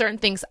annoyance with certain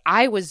things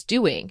I was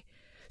doing.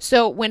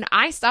 So when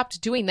I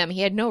stopped doing them,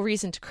 he had no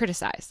reason to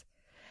criticize.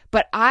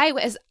 But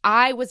as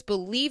I was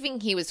believing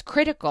he was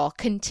critical,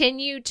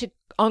 continued to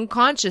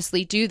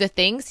unconsciously do the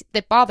things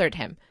that bothered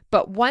him.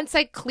 But once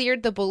I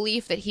cleared the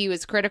belief that he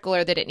was critical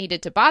or that it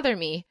needed to bother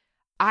me,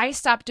 I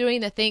stopped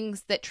doing the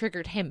things that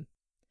triggered him.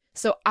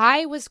 So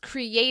I was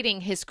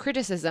creating his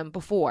criticism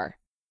before.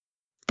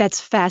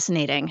 That's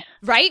fascinating.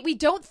 Right? We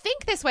don't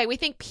think this way. We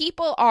think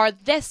people are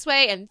this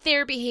way and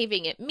they're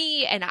behaving at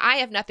me and I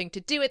have nothing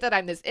to do with it.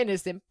 I'm this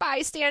innocent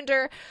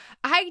bystander.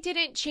 I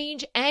didn't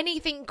change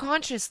anything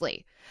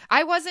consciously.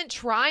 I wasn't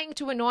trying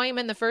to annoy him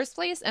in the first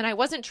place and I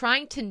wasn't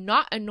trying to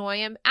not annoy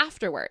him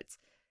afterwards.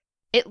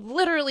 It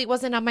literally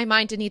wasn't on my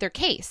mind in either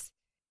case.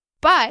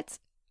 But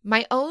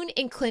my own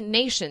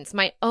inclinations,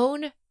 my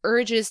own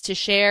urges to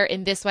share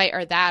in this way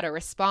or that or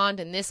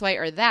respond in this way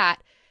or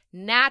that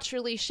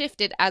naturally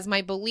shifted as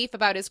my belief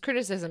about his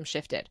criticism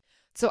shifted.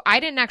 So I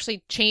didn't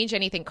actually change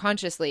anything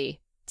consciously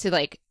to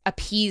like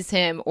appease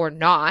him or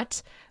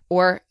not,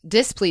 or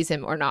displease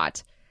him or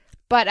not.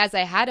 But as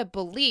I had a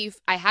belief,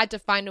 I had to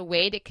find a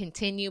way to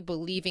continue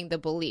believing the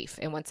belief.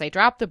 And once I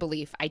dropped the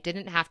belief, I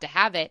didn't have to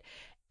have it.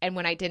 And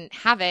when I didn't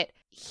have it,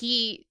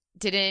 he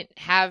didn't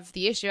have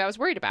the issue I was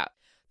worried about.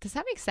 Does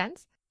that make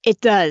sense? It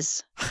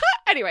does.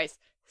 Anyways,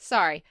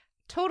 sorry.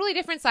 Totally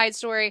different side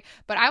story.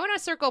 But I want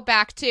to circle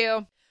back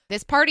to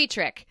this party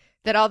trick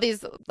that all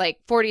these like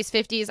 40s,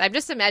 50s, I'm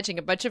just imagining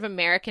a bunch of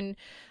American,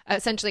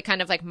 essentially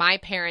kind of like my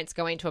parents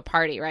going to a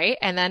party, right?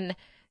 And then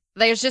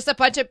there's just a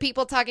bunch of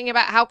people talking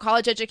about how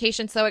college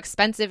education's so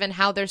expensive and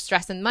how they're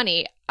stressing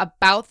money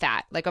about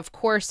that. Like, of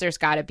course, there's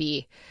got to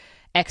be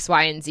X,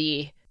 Y, and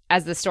Z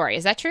as the story.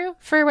 Is that true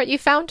for what you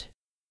found?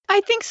 I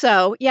think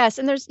so. Yes.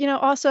 And there's,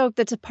 also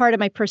that's a part of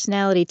my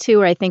personality too,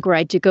 where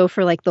I do go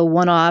for like the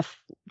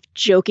one-off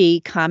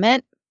jokey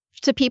comment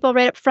to people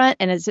right up front.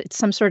 And it's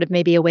some sort of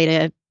maybe a way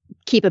to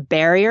keep a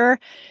barrier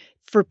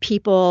for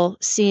people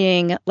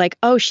seeing like,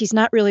 oh, she's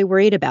not really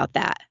worried about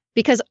that.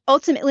 Because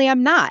ultimately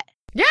I'm not.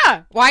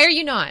 Yeah. Why are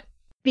you not?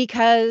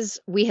 Because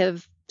we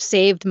have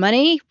saved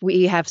money.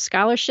 We have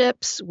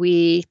scholarships.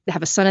 We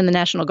have a son in the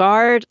National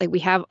Guard. Like we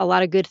have a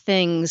lot of good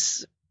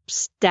things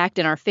stacked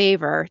in our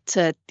favor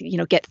to,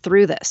 get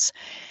through this.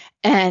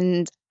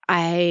 And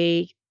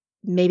I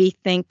maybe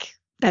think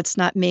that's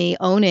not me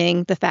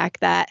owning the fact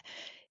that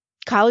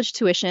college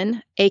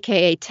tuition,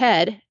 aka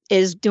TED,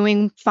 is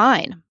doing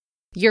fine.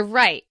 You're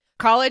right.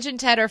 College and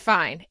TED are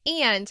fine.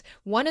 And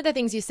one of the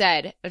things you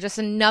said, just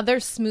another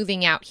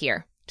smoothing out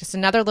here, just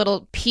another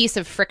little piece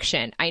of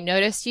friction. I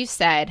noticed you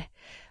said,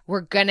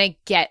 we're going to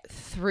get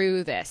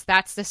through this.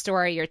 That's the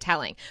story you're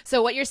telling.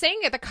 So what you're saying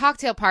at the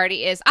cocktail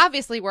party is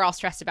obviously we're all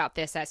stressed about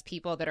this as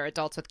people that are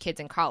adults with kids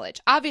in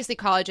college. Obviously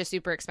college is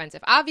super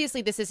expensive.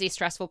 Obviously this is a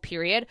stressful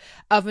period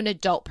of an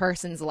adult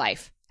person's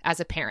life as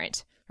a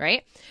parent,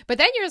 right? But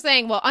then you're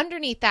saying, well,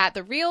 underneath that,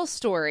 the real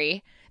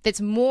story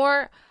that's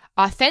more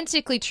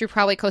authentically true,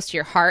 probably close to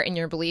your heart and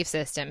your belief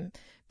system.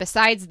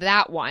 Besides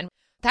that one,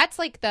 that's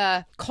like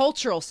the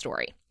cultural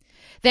story.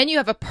 Then you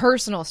have a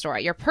personal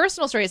story. Your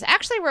personal story is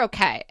actually we're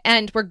okay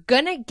and we're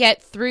going to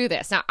get through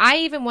this. Now, I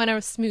even want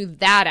to smooth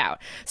that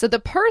out. So the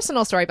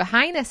personal story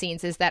behind the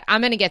scenes is that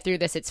I'm going to get through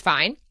this. It's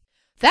fine.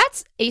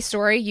 That's a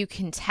story you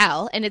can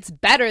tell, and it's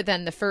better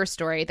than the first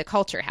story the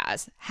culture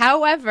has.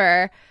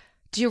 However,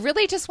 do you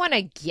really just want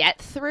to get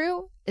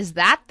through? Is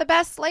that the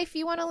best life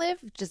you want to live?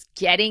 Just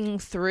getting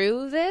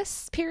through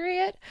this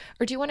period?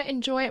 Or do you want to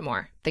enjoy it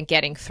more than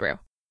getting through?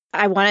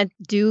 I want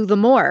to do the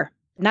more,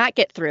 not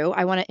get through.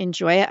 I want to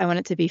enjoy it. I want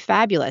it to be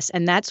fabulous.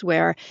 And that's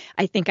where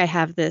I think I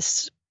have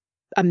this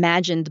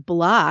imagined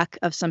block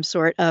of some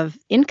sort of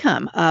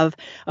income of,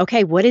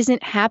 okay, what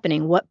isn't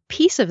happening? What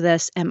piece of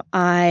this am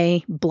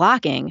I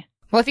blocking?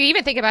 Well, if you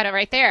even think about it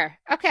right there,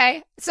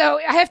 okay, so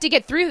I have to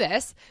get through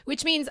this,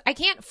 which means I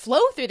can't flow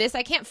through this.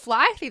 I can't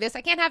fly through this.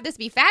 I can't have this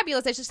be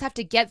fabulous. I just have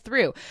to get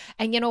through.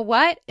 And you know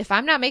what? If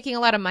I'm not making a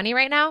lot of money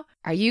right now,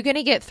 are you going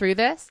to get through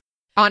this?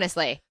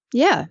 Honestly.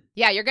 Yeah.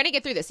 Yeah, you're going to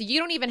get through this. So you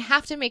don't even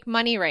have to make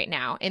money right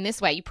now in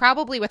this way. You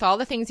probably, with all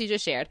the things you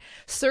just shared,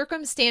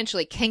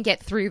 circumstantially can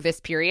get through this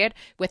period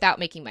without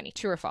making money.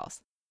 True or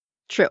false?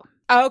 True.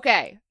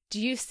 Okay.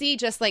 Do you see,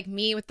 just like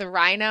me with the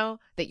rhino,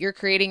 that you're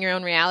creating your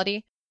own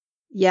reality?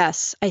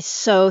 Yes, I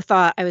so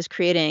thought I was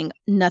creating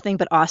nothing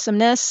but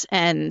awesomeness,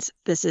 and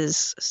this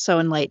is so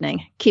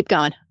enlightening. Keep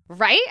going.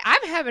 Right?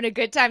 I'm having a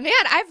good time. Man,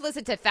 I've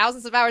listened to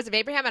thousands of hours of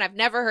Abraham, and I've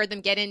never heard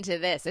them get into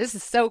this. This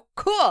is so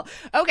cool.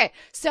 Okay,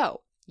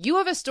 so you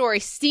have a story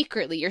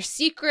secretly, your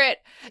secret,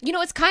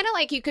 it's kind of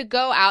like you could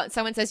go out and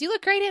someone says, you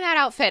look great in that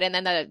outfit. And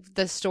then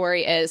the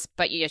story is,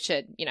 but you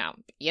should,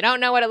 you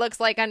don't know what it looks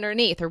like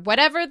underneath, or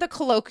whatever the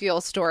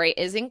colloquial story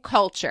is in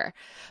culture.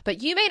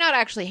 But you may not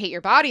actually hate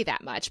your body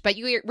that much, but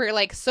we're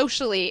like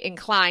socially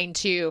inclined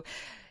to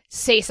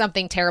say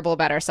something terrible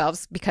about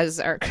ourselves because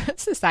our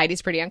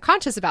society's pretty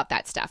unconscious about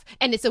that stuff.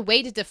 And it's a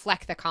way to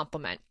deflect the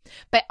compliment.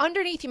 But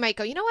underneath you might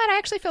go, you know what? I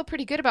actually feel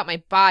pretty good about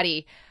my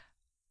body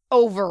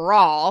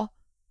overall.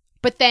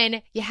 But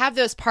then you have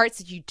those parts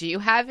that you do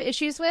have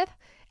issues with,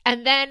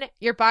 and then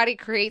your body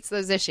creates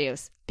those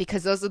issues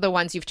because those are the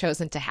ones you've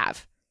chosen to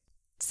have.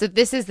 So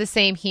this is the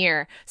same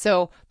here.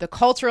 So the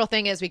cultural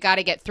thing is we got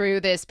to get through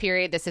this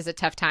period. This is a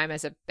tough time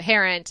as a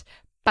parent,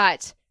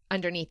 but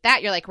underneath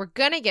that, you're like, we're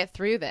going to get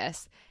through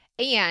this.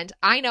 And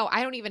I know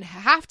I don't even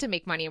have to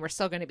make money and we're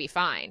still going to be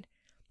fine.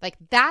 Like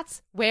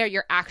that's where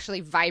you're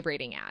actually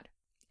vibrating at.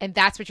 And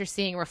that's what you're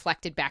seeing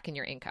reflected back in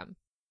your income.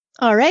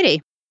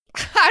 Alrighty.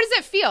 How does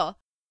it feel?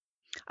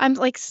 I'm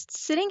like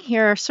sitting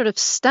here sort of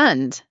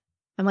stunned.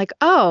 I'm like,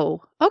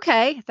 oh,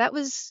 okay, that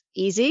was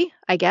easy,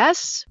 I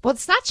guess. Well,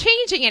 it's not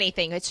changing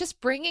anything. It's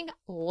just bringing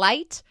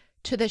light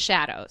to the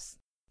shadows.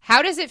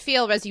 How does it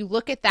feel as you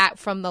look at that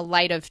from the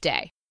light of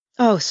day?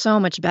 Oh, so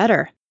much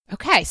better.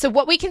 Okay, so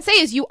what we can say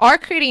is you are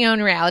creating your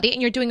own reality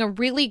and you're doing a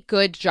really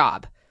good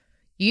job.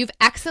 You've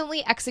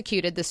excellently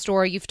executed the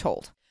story you've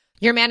told.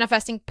 You're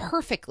manifesting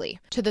perfectly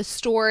to the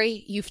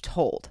story you've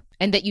told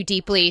and that you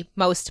deeply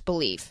most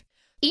believe.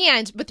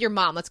 And with your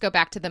mom, let's go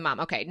back to the mom.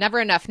 Okay,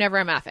 never enough, never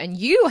enough. And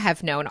you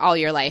have known all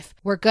your life,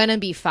 we're going to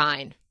be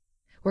fine.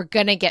 We're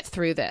going to get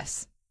through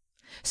this.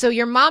 So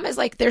your mom is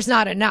like, there's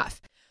not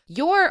enough.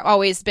 You're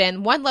always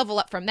been one level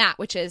up from that,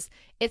 which is,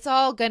 it's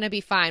all going to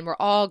be fine. We're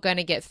all going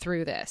to get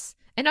through this.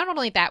 And not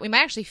only that, we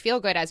might actually feel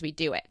good as we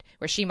do it,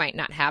 where she might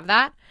not have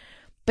that.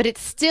 But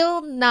it's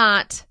still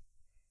not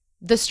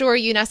the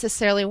story you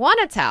necessarily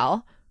want to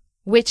tell,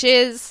 which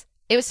is,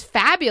 it was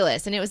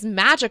fabulous and it was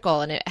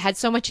magical and it had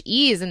so much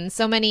ease and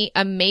so many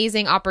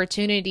amazing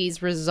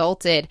opportunities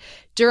resulted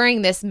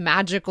during this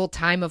magical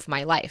time of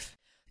my life.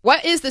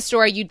 What is the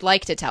story you'd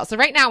like to tell? So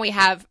right now we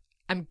have,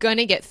 I'm going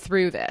to get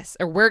through this,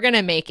 or we're going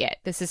to make it.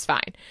 This is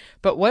fine.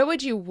 But what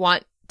would you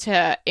want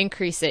to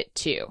increase it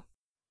to?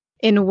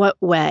 In what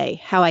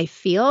way? How I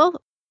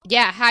feel?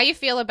 Yeah, how you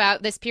feel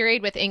about this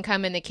period with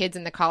income and the kids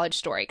and the college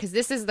story. Because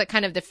this is the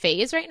kind of the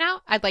phase right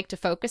now I'd like to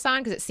focus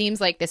on, because it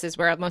seems like this is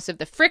where most of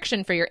the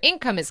friction for your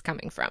income is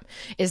coming from,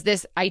 is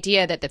this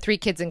idea that the 3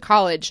 kids in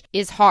college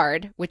is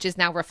hard, which is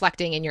now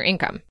reflecting in your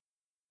income.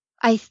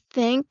 I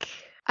think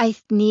I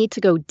need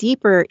to go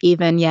deeper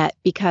even yet,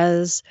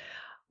 because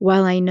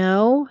while I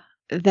know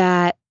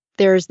that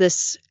there's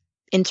this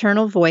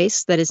internal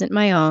voice that isn't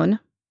my own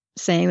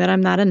saying that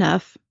I'm not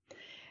enough,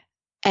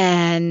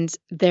 and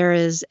there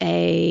is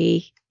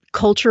a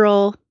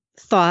cultural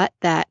thought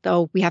that,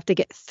 oh, we have to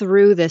get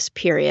through this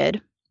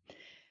period.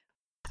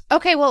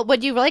 Okay, well,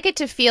 would you like it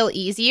to feel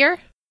easier?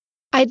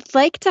 I'd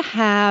like to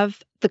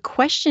have the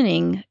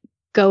questioning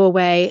go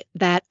away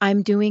that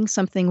I'm doing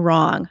something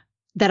wrong,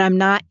 that I'm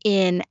not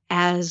in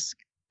as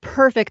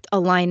perfect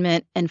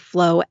alignment and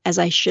flow as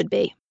I should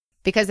be.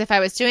 Because if I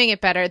was doing it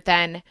better,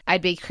 then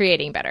I'd be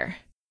creating better.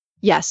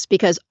 Yes,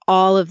 because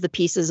all of the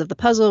pieces of the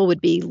puzzle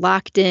would be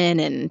locked in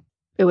and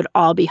it would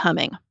all be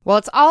humming. Well,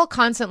 it's all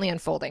constantly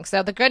unfolding.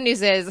 So the good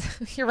news is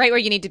you're right where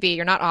you need to be.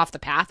 You're not off the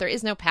path. There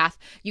is no path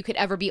you could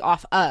ever be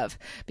off of,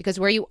 because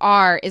where you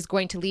are is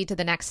going to lead to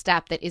the next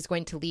step that is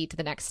going to lead to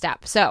the next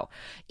step. So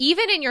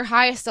even in your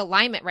highest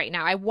alignment right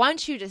now, I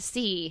want you to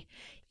see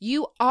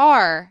you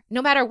are,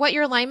 no matter what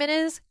your alignment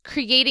is,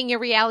 creating your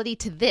reality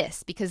to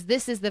this, because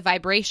this is the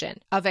vibration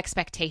of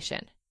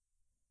expectation.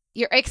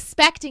 You're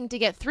expecting to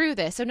get through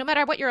this. So no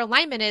matter what your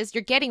alignment is,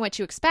 you're getting what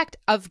you expect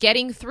of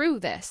getting through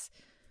this.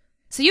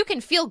 So you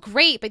can feel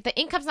great, but the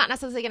income's not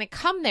necessarily going to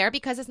come there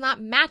because it's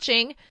not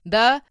matching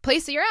the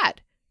place that you're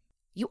at.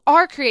 You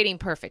are creating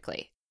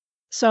perfectly.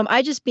 So am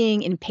I just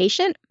being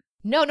impatient?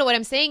 No, what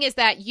I'm saying is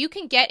that you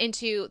can get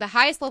into the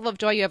highest level of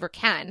joy you ever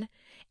can.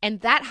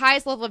 And that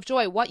highest level of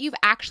joy, what you've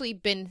actually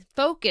been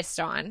focused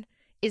on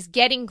is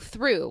getting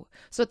through.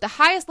 So at the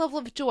highest level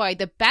of joy,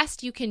 the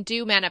best you can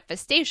do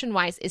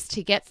manifestation-wise is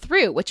to get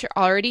through, which you're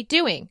already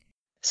doing.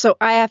 So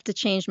I have to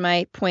change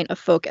my point of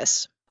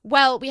focus.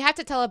 Well, we have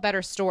to tell a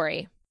better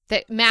story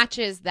that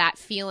matches that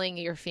feeling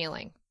you're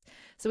feeling.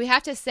 So we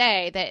have to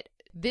say that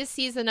this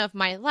season of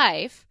my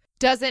life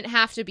doesn't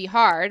have to be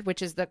hard,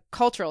 which is the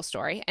cultural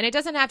story. And it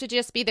doesn't have to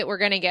just be that we're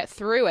going to get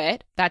through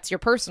it. That's your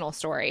personal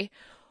story.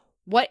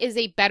 What is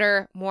a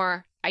better,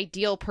 more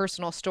ideal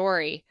personal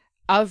story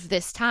of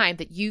this time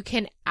that you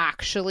can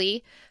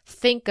actually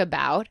think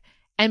about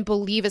and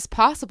believe is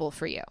possible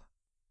for you?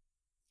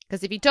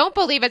 Because if you don't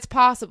believe it's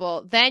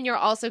possible, then you're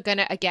also going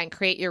to, again,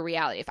 create your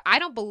reality. If I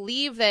don't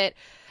believe that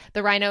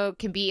the rhino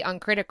can be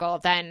uncritical,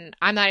 then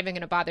I'm not even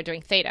going to bother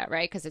doing theta,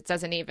 right? Because it's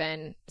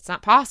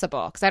not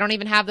possible, because I don't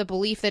even have the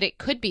belief that it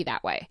could be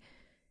that way.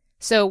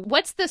 So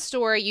what's the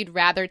story you'd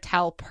rather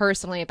tell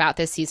personally about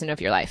this season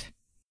of your life?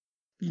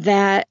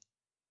 That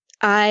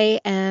I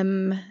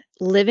am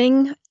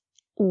living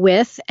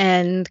with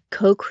and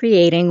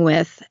co-creating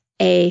with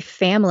a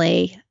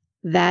family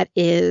that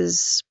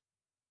is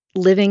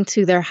living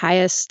to their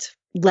highest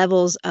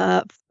levels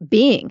of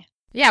being.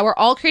 Yeah, we're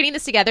all creating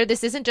this together.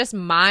 This isn't just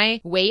my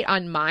weight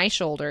on my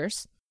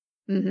shoulders.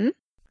 Mm-hmm.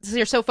 So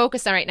you're so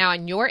focused on right now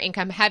on your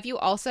income. Have you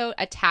also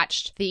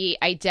attached the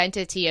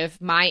identity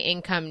of my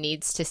income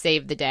needs to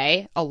save the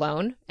day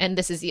alone? And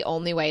this is the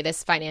only way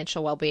this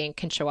financial well-being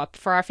can show up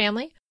for our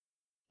family?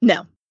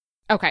 No.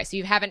 Okay, so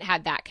you haven't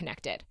had that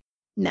connected.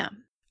 No.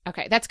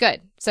 Okay, that's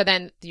good. So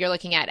then you're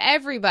looking at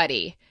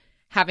everybody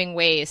having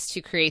ways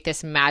to create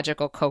this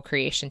magical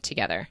co-creation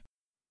together.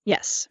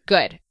 Yes.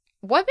 Good.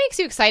 What makes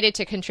you excited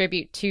to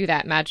contribute to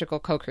that magical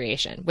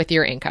co-creation with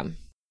your income?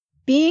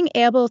 Being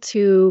able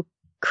to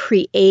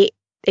create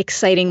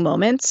exciting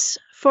moments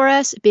for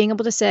us, being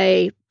able to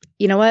say,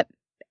 you know what,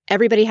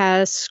 everybody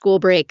has school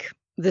break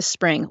this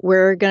spring.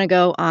 We're going to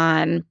go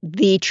on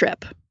the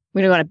trip.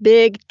 We're going to go on a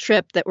big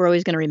trip that we're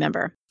always going to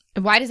remember.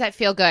 And why does that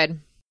feel good?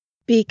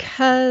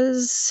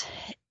 Because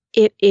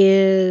it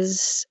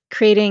is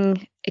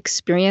creating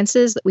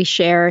experiences that we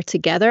share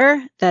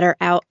together that are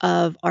out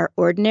of our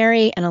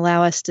ordinary and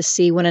allow us to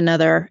see one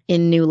another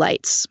in new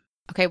lights.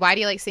 Okay, why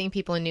do you like seeing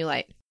people in new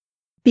light?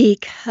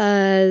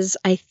 Because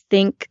I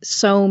think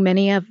so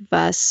many of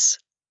us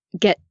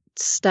get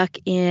stuck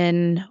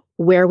in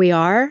where we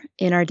are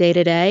in our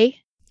day-to-day.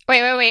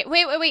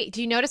 Wait.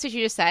 Do you notice what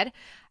you just said?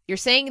 You're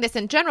saying this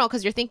in general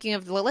because you're thinking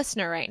of the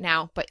listener right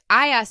now, but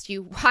I asked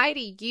you, why do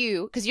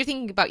you, because you're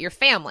thinking about your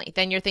family,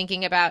 then you're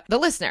thinking about the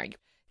listener.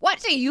 What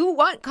do you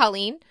want,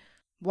 Colleen?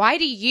 Why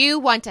do you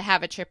want to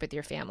have a trip with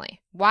your family?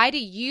 Why do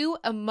you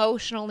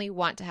emotionally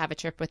want to have a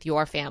trip with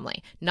your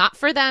family? Not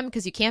for them,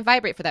 because you can't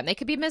vibrate for them. They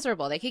could be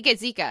miserable. They could get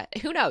Zika.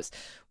 Who knows?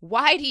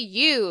 Why do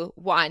you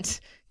want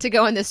to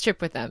go on this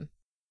trip with them?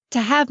 To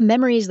have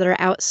memories that are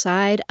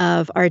outside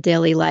of our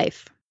daily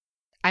life.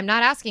 I'm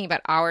not asking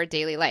about our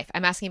daily life.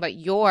 I'm asking about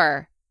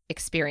your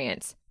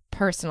experience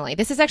personally.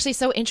 This is actually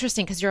so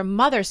interesting because you're a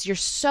mother, so you're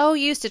so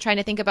used to trying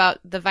to think about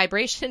the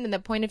vibration and the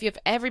point of view of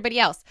everybody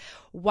else.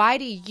 Why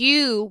do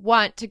you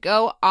want to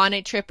go on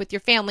a trip with your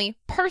family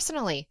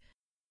personally?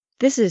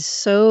 This is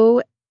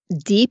so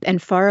deep and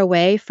far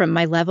away from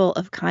my level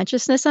of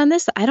consciousness on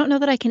this. I don't know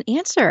that I can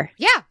answer.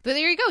 Yeah, but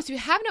there you go. So you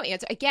have no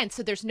answer. Again,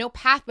 so there's no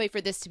pathway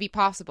for this to be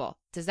possible.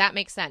 Does that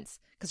make sense?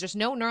 Because there's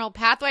no neural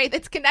pathway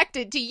that's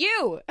connected to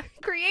you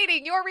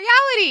creating your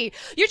reality.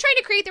 You're trying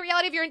to create the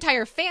reality of your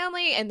entire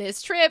family and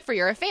this trip for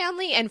your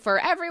family and for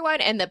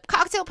everyone and the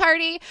cocktail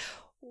party.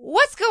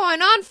 What's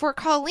going on for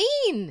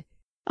Colleen?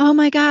 Oh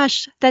my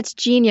gosh, that's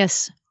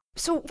genius.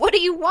 So what do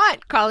you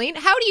want, Colleen?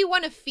 How do you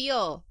want to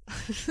feel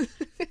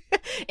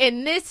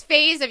in this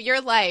phase of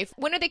your life?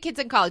 When are the kids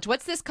in college?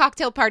 What's this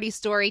cocktail party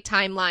story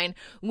timeline?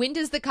 When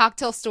does the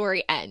cocktail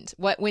story end?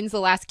 When's the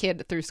last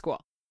kid through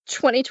school?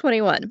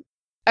 2021.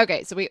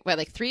 Okay, so we're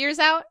like 3 years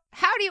out.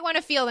 How do you want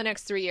to feel the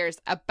next 3 years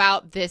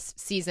about this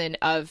season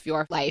of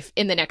your life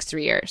in the next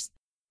 3 years?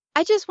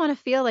 I just want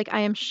to feel like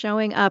I am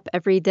showing up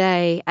every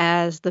day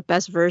as the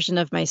best version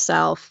of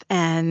myself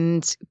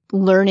and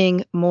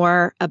learning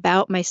more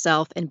about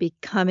myself and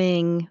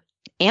becoming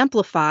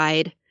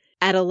amplified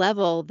at a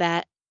level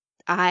that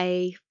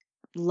I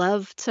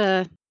love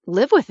to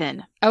live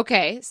within.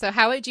 Okay, so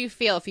how would you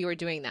feel if you were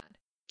doing that?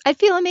 I'd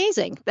feel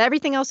amazing.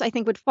 Everything else I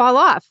think would fall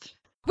off.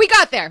 We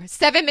got there.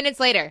 7 minutes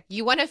later.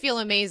 You want to feel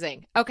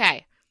amazing.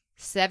 Okay.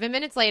 7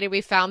 minutes later,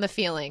 we found the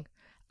feeling.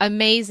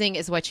 Amazing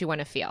is what you want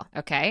to feel.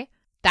 Okay.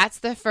 That's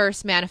the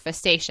first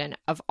manifestation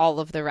of all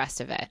of the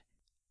rest of it.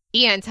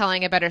 And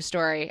telling a better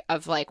story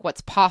of like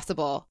what's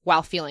possible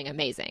while feeling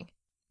amazing.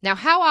 Now,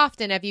 how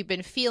often have you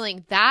been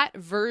feeling that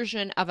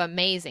version of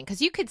amazing?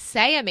 Because you could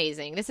say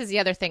amazing. This is the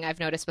other thing I've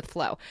noticed with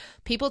flow.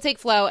 People take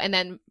flow and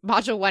then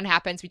module 1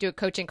 happens. We do a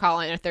coaching call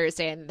on a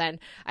Thursday. And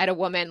then I had a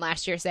woman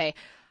last year say,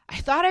 I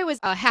thought I was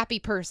a happy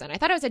person. I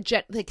thought I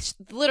was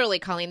literally,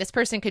 Colleen, this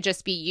person could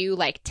just be you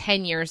like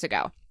 10 years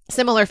ago.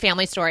 Similar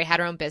family story,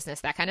 had her own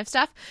business, that kind of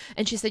stuff.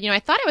 And she said, I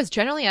thought I was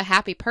generally a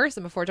happy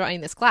person before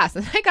joining this class.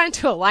 And I got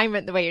into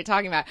alignment the way you're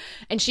talking about.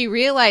 And she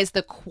realized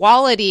the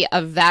quality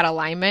of that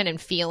alignment and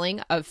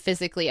feeling of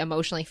physically,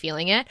 emotionally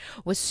feeling it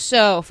was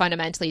so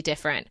fundamentally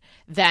different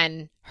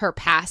than her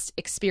past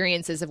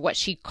experiences of what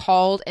she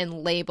called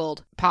and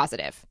labeled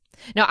positive.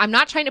 Now, I'm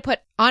not trying to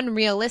put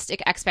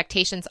unrealistic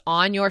expectations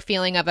on your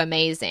feeling of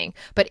amazing,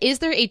 but is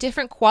there a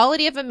different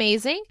quality of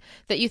amazing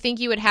that you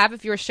think you would have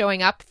if you were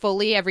showing up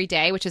fully every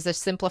day, which is a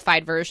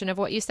simplified version of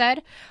what you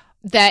said,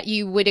 that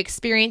you would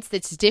experience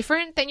that's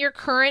different than your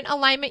current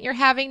alignment you're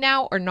having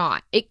now or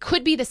not? It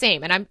could be the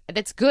same, and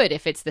that's good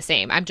if it's the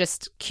same. I'm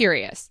just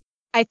curious.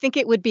 I think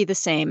it would be the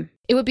same.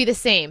 It would be the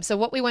same. So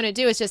what we want to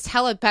do is just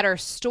tell a better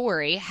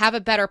story, have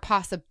a better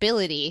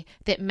possibility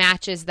that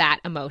matches that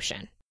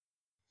emotion.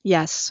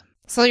 Yes.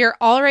 So you're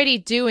already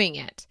doing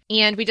it.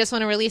 And we just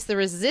want to release the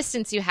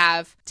resistance you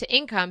have to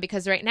income,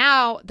 because right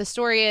now the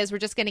story is we're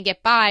just going to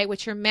get by,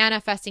 which you're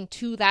manifesting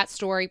to that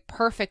story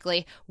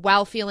perfectly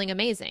while feeling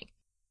amazing.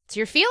 So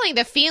you're feeling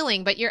the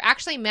feeling, but you're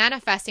actually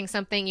manifesting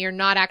something you're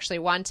not actually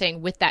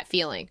wanting with that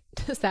feeling.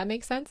 Does that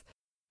make sense?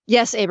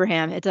 Yes,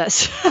 Abraham, it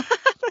does.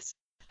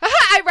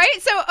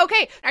 Right? So,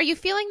 okay. Are you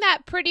feeling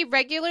that pretty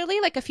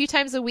regularly, like a few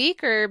times a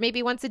week or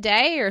maybe once a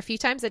day or a few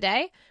times a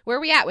day? Where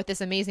are we at with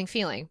this amazing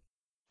feeling?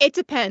 It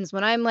depends.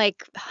 When I'm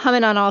like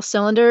humming on all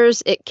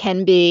cylinders, it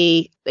can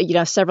be,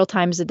 several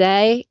times a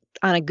day.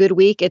 On a good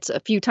week, it's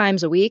a few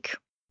times a week.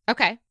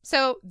 Okay.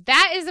 So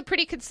that is a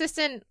pretty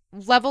consistent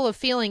level of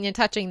feeling and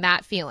touching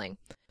that feeling.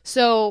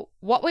 So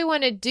what we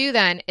want to do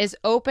then is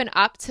open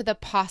up to the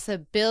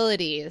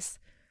possibilities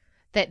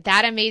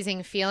that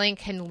amazing feeling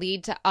can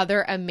lead to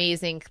other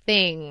amazing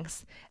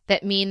things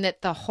that mean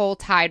that the whole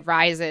tide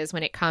rises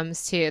when it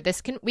comes to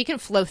this. We can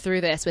flow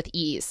through this with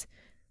ease.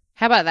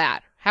 How about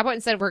that? How about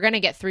instead of we're going to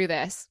get through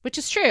this, which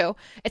is true.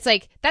 It's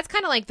like, that's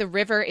kind of like the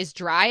river is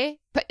dry,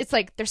 but it's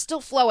like there's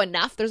still flow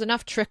enough. There's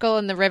enough trickle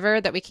in the river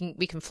that we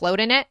can float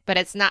in it, but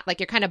it's not like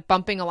you're kind of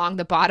bumping along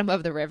the bottom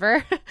of the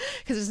river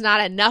because there's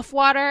not enough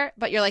water,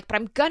 but you're like, but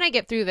I'm going to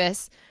get through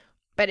this,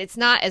 but it's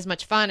not as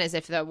much fun as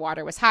if the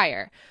water was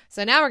higher.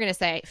 So now we're going to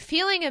say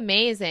feeling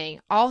amazing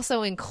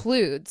also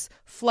includes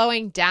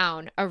flowing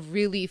down a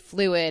really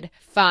fluid,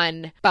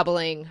 fun,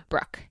 bubbling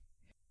brook.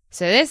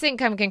 So this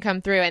income can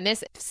come through, and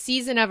this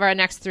season of our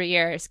next 3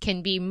 years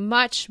can be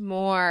much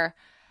more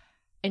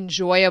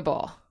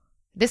enjoyable.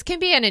 This can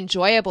be an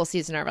enjoyable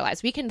season of our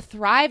lives. We can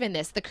thrive in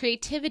this. The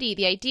creativity,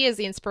 the ideas,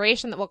 the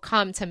inspiration that will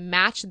come to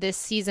match this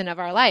season of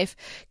our life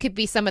could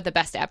be some of the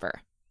best ever.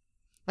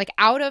 Like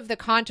out of the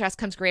contrast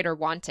comes greater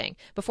wanting.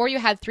 Before you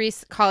had 3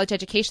 college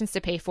educations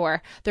to pay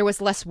for, there was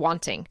less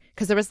wanting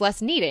because there was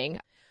less needing.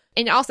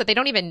 And also, they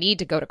don't even need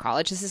to go to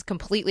college. This is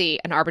completely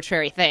an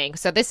arbitrary thing.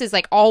 So this is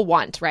like all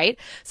want, right?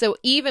 So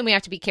even we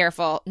have to be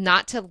careful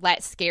not to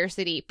let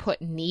scarcity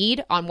put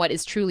need on what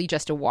is truly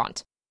just a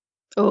want.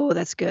 Oh,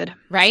 that's good.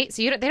 Right?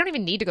 So they don't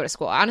even need to go to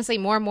school. Honestly,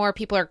 more and more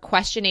people are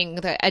questioning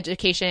the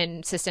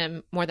education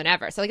system more than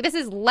ever. So like this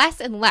is less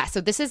and less.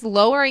 So this is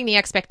lowering the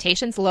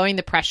expectations, lowering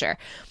the pressure.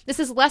 This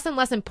is less and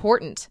less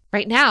important.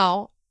 Right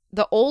now,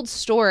 the old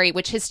story,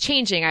 which is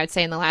changing, I would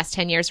say, in the last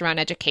 10 years around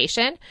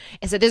education,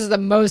 is that this is the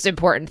most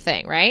important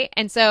thing, right?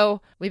 And so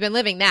we've been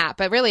living that,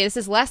 but really this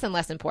is less and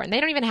less important.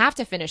 They don't even have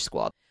to finish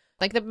school.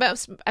 Like the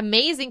most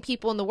amazing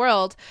people in the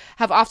world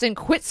have often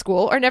quit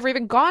school or never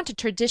even gone to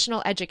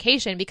traditional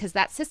education because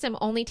that system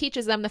only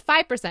teaches them the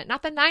 5%,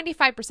 not the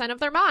 95% of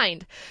their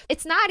mind.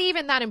 It's not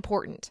even that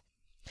important.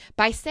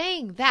 By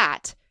saying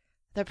that,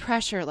 the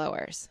pressure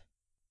lowers.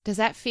 Does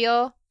that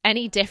feel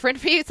any different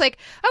for you? It's like,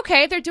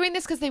 okay, they're doing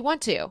this because they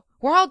want to.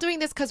 We're all doing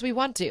this because we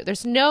want to.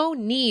 There's no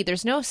need.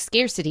 There's no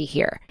scarcity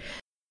here.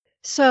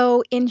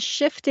 So in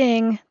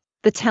shifting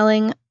the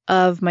telling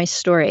of my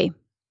story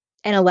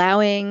and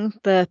allowing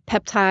the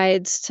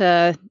peptides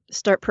to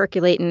start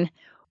percolating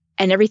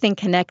and everything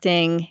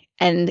connecting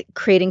and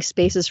creating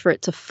spaces for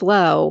it to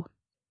flow,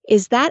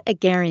 is that a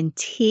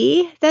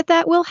guarantee that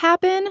that will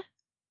happen?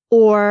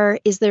 Or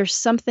is there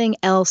something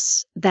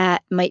else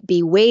that might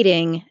be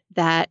waiting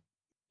that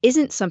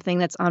isn't something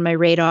that's on my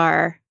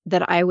radar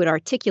that I would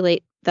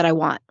articulate that I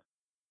want?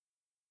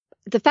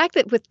 The fact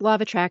that with law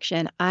of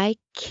attraction, I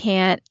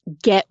can't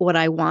get what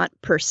I want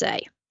per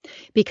se,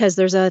 because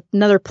there's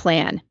another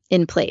plan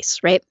in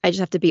place, right? I just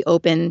have to be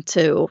open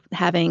to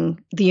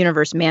having the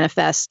universe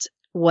manifest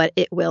what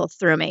it will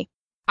through me.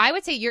 I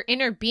would say your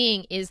inner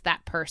being is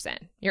that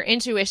person. Your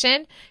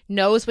intuition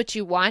knows what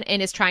you want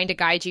and is trying to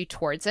guide you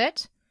towards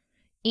it.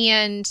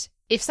 And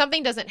if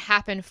something doesn't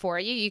happen for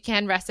you, you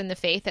can rest in the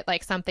faith that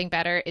like something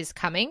better is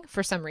coming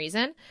for some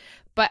reason.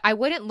 But I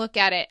wouldn't look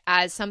at it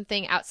as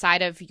something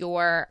outside of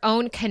your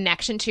own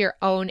connection to your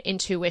own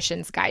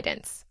intuition's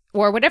guidance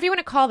or whatever you want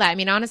to call that. I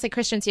mean, honestly,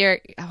 Christians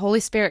here, Holy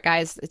Spirit,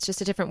 guys, it's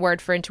just a different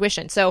word for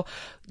intuition. So,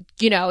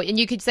 and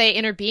you could say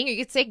inner being, or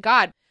you could say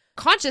God.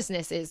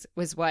 Consciousness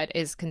was what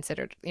is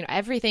considered,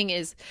 everything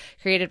is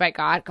created by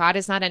God. God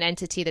is not an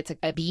entity that's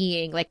a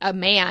being, like a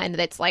man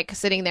that's like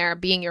sitting there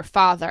being your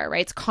father,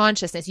 right? It's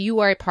consciousness. You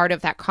are a part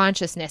of that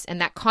consciousness,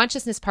 and that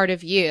consciousness part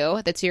of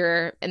you that's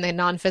in the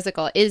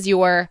non-physical is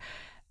your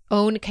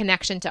own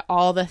connection to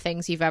all the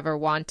things you've ever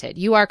wanted.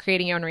 You are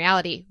creating your own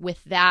reality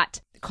with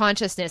that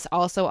consciousness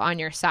also on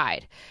your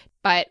side.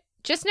 But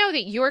just know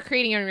that you're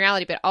creating your own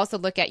reality, but also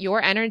look at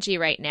your energy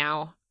right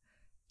now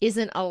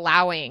isn't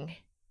allowing,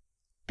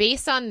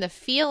 based on the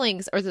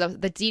feelings or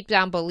the deep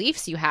down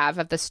beliefs you have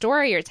of the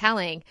story you're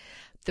telling,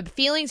 the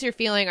feelings you're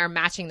feeling are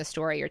matching the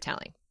story you're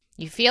telling.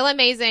 You feel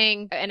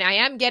amazing, and I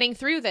am getting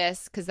through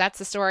this because that's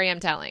the story I'm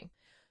telling.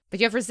 But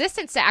you have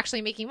resistance to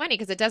actually making money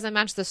because it doesn't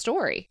match the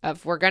story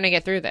of we're going to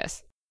get through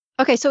this.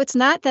 Okay, so it's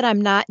not that I'm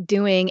not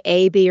doing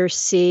A, B, or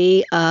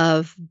C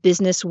of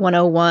Business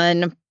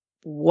 101,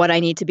 what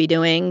I need to be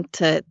doing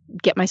to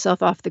get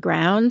myself off the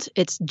ground.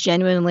 It's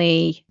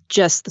genuinely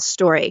just the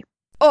story.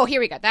 Oh,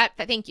 here we go.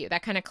 Thank you.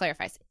 That kind of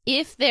clarifies.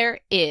 If there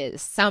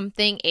is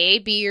something A,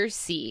 B, or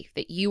C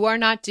that you are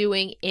not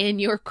doing in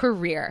your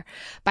career,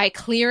 by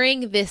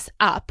clearing this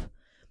up,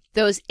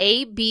 those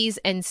A, B's,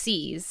 and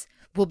C's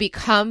will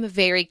become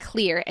very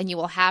clear, and you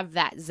will have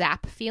that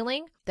zap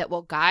feeling that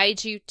will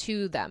guide you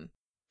to them.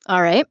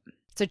 All right.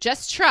 So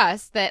just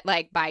trust that,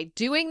 like, by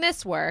doing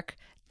this work,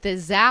 the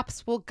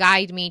zaps will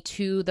guide me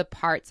to the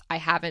parts I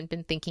haven't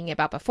been thinking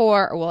about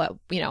before, or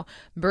will,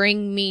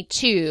 bring me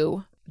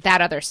to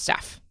that other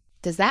stuff.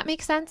 Does that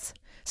make sense?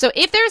 So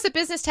if there's a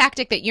business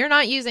tactic that you're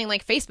not using,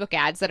 like Facebook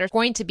ads, that are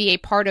going to be a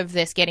part of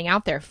this getting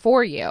out there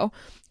for you,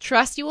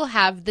 trust you will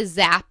have the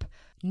zap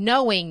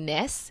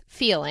knowingness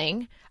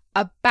feeling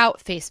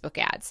about Facebook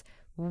ads.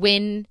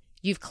 When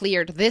you've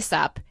cleared this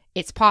up,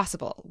 it's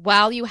possible.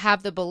 While you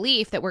have the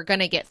belief that we're going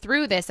to get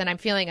through this and I'm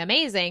feeling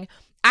amazing,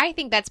 I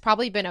think that's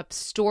probably been a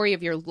story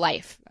of your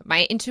life.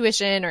 My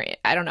intuition, or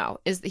I don't know,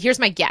 here's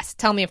my guess.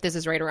 Tell me if this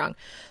is right or wrong.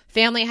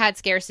 Family had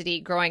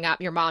scarcity growing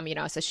up, your mom,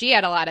 so she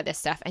had a lot of this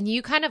stuff. And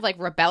you kind of like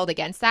rebelled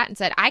against that and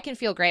said, I can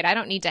feel great. I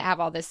don't need to have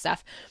all this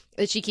stuff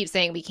that she keeps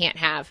saying we can't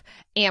have.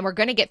 And we're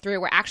going to get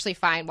through. We're actually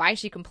fine. Why is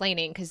she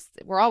complaining? Because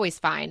we're always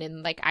fine.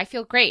 And like, I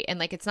feel great. And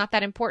like, it's not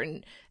that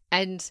important.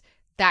 And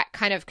that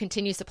kind of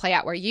continues to play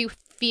out where you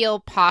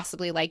feel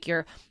possibly like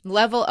your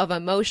level of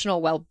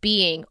emotional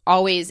well-being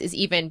always is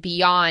even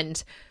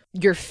beyond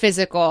your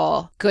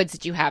physical goods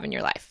that you have in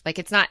your life. Like,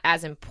 it's not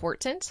as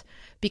important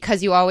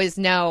because you always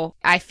know,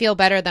 I feel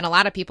better than a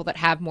lot of people that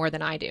have more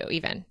than I do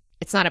even.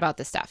 It's not about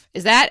this stuff.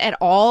 Is that at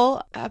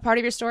all a part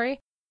of your story?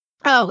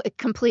 Oh,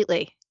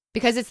 completely.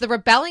 Because it's the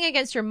rebelling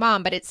against your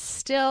mom, but it's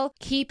still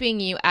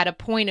keeping you at a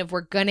point of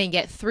we're going to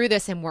get through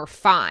this and we're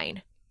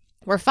fine.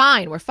 We're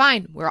fine. We're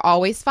fine. We're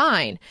always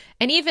fine.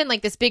 And even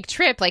like this big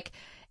trip, like,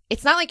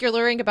 it's not like you're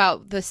worrying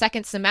about the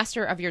second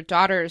semester of your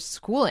daughter's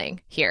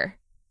schooling here.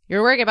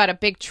 You're worrying about a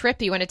big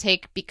trip you want to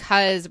take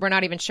because we're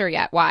not even sure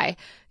yet why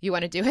you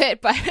want to do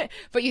it,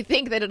 but you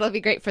think that it'll be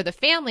great for the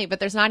family, but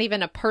there's not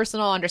even a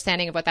personal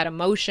understanding of what that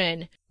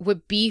emotion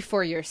would be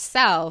for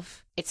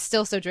yourself. It's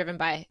still so driven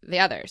by the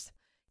others.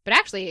 But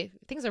actually,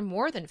 things are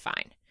more than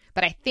fine.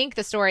 But I think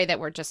the story that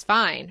we're just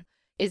fine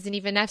isn't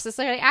even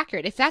necessarily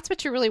accurate. If that's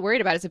what you're really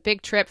worried about is a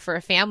big trip for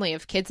a family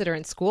of kids that are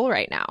in school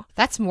right now,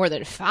 that's more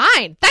than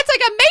fine. That's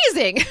like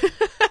amazing.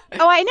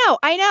 Oh, I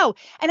know.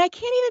 And I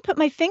can't even put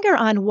my finger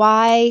on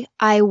why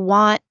I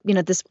want,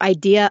 this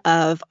idea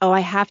of,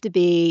 I have to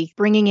be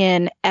bringing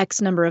in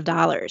X number of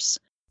dollars.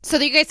 So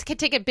that you guys could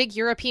take a big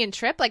European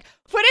trip? Like,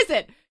 what is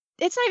it?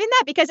 It's not even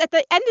that, because at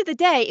the end of the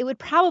day, it would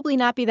probably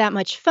not be that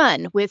much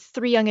fun with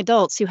 3 young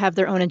adults who have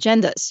their own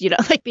agendas,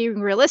 like being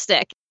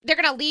realistic. They're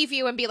going to leave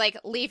you and be like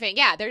leaving.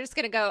 Yeah, they're just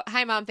going to go,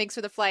 hi, Mom, thanks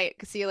for the flight.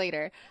 See you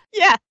later.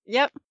 Yeah,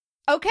 yep.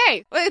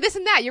 Okay, well, this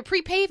and that. You're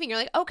pre-paving. You're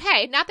like,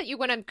 okay, not that you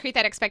want to create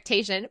that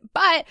expectation,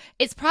 but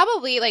it's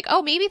probably like,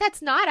 maybe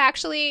that's not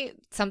actually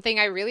something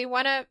I really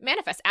want to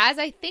manifest. As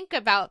I think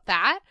about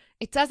that,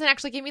 it doesn't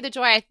actually give me the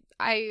joy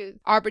I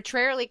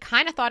arbitrarily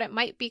kind of thought it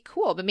might be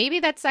cool, but maybe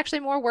that's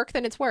actually more work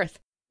than it's worth.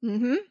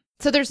 Mm-hmm.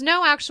 So there's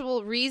no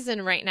actual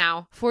reason right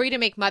now for you to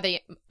make money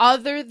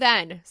other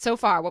than, so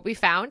far, what we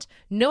found,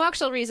 no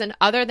actual reason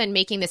other than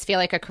making this feel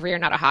like a career,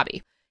 not a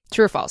hobby.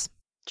 True or false?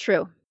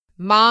 True.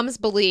 Mom's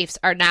beliefs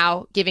are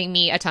now giving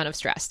me a ton of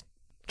stress.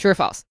 True or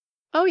false?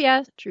 Oh,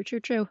 yeah.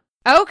 True.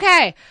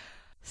 Okay.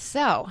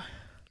 So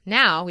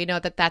now we know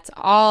that that's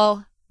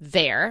all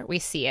there. We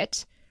see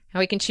it, and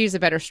we can choose a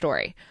better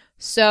story.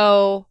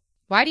 So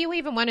why do you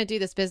even want to do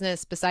this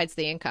business besides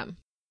the income?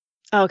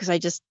 Oh, because I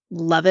just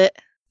love it.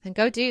 Then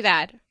go do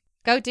that.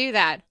 Go do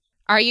that.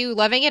 Are you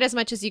loving it as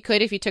much as you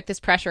could if you took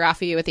this pressure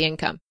off of you with the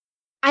income?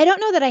 I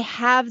don't know that I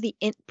have the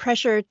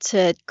pressure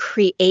to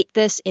create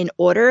this in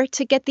order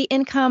to get the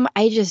income.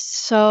 I just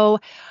so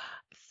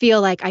feel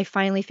like I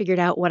finally figured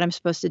out what I'm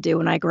supposed to do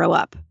when I grow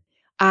up.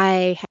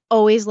 I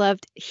always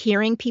loved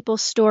hearing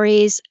people's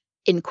stories,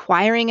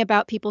 inquiring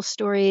about people's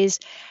stories,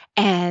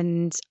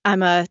 and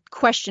I'm a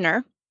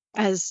questioner,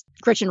 as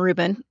Gretchen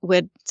Rubin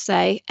would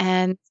say,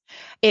 and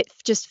it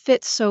just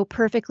fits so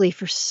perfectly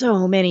for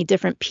so many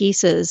different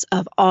pieces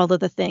of all of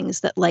the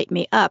things that light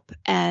me up,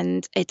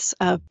 and it's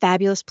a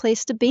fabulous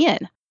place to be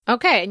in.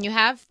 Okay, and you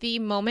have the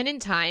moment in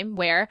time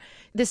where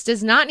this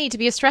does not need to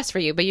be a stress for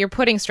you, but you're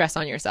putting stress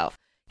on yourself.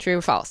 True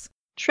or false?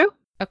 True.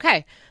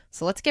 Okay,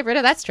 so let's get rid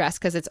of that stress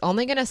because it's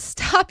only going to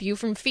stop you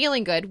from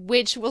feeling good,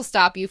 which will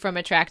stop you from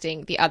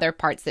attracting the other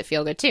parts that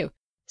feel good too.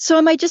 So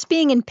am I just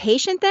being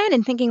impatient then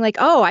and thinking like,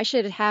 oh, I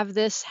should have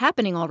this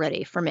happening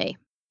already for me?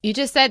 You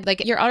just said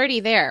like you're already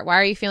there. Why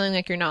are you feeling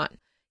like you're not?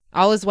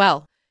 All is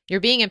well. You're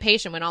being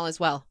impatient when all is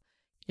well.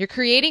 You're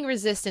creating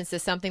resistance to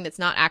something that's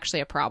not actually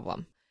a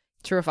problem.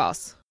 True or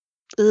false?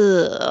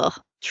 Ugh,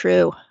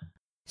 true.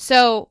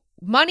 So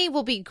money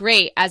will be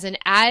great as an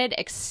added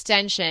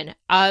extension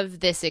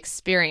of this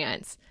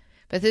experience.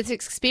 But this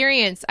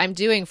experience I'm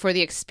doing for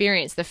the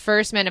experience, the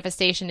first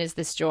manifestation is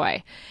this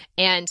joy.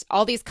 And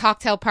all these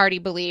cocktail party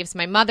beliefs,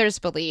 my mother's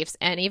beliefs,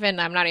 and even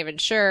I'm not even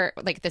sure,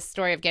 like this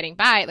story of getting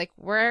by, like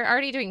we're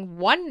already doing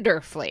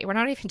wonderfully. We're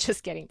not even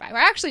just getting by. We're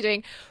actually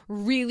doing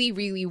really,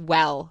 really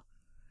well.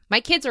 My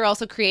kids are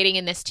also creating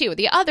in this too.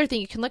 The other thing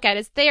you can look at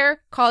is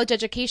their college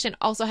education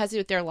also has to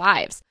do with their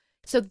lives.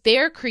 So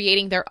they're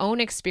creating their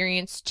own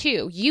experience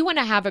too. You want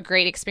to have a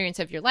great experience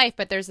of your life,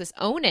 but there's this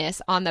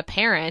onus on the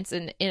parents,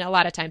 and in a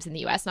lot of times in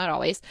the US, not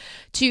always,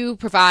 to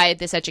provide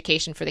this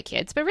education for the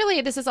kids. But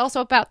really, this is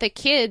also about the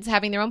kids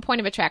having their own point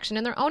of attraction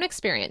and their own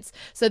experience.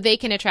 So they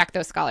can attract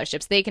those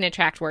scholarships. They can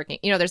attract working.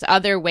 There's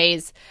other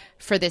ways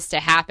for this to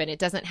happen. It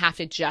doesn't have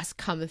to just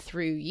come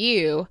through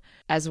you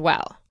as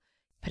well.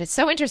 But it's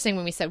so interesting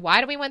when we said, why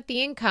do we want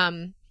the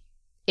income?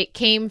 It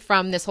came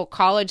from this whole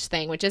college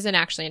thing, which isn't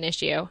actually an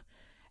issue.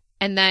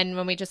 And then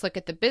when we just look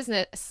at the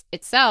business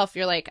itself,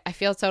 you're like, I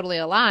feel totally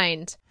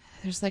aligned.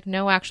 There's like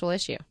no actual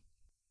issue,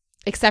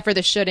 except for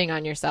the shooting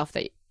on yourself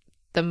that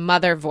the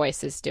mother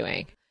voice is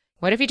doing.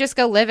 What if you just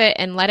go live it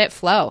and let it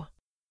flow?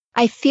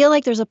 I feel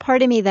like there's a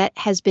part of me that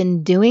has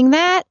been doing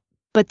that,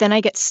 but then I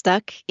get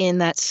stuck in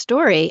that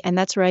story, and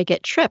that's where I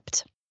get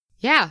tripped.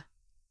 Yeah.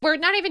 We're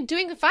not even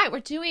doing fine. We're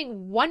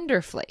doing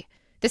wonderfully.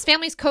 This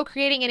family's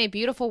co-creating in a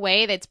beautiful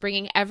way that's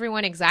bringing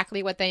everyone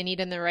exactly what they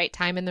need in the right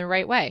time in the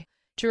right way.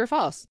 True or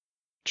false?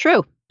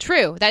 True.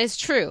 True. That is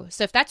true.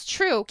 So if that's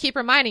true, keep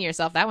reminding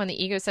yourself that when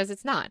the ego says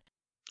it's not.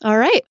 All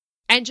right.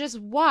 And just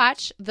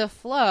watch the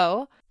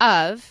flow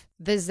of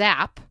the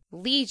zap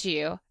lead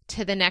you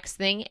to the next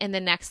thing and the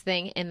next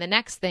thing and the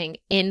next thing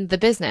in the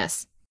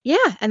business.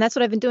 Yeah. And that's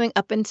what I've been doing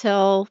up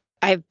until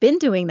I've been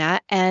doing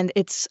that. And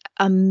it's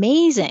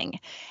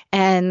amazing.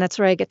 And that's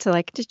where I get to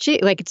like,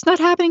 it's not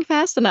happening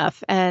fast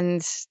enough.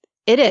 And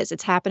it is.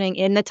 It's happening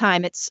in the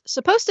time it's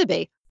supposed to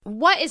be.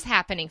 What is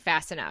happening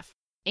fast enough?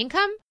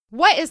 Income?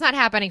 What is not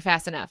happening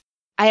fast enough?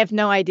 I have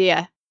no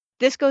idea.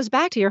 This goes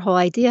back to your whole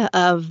idea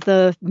of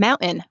the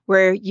mountain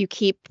where you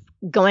keep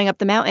going up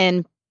the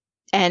mountain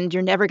and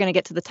you're never going to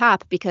get to the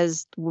top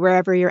because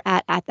wherever you're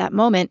at that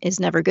moment is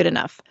never good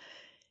enough.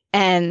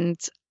 And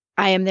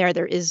I am there.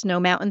 There is no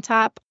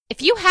mountaintop.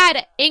 If you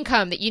had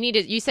income that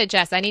you said,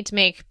 Jess, I need to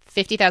make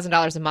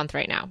 $50,000 a month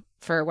right now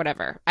for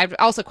whatever. I'd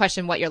also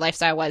question what your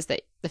lifestyle was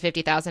that the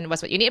 $50,000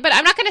 was what you need. But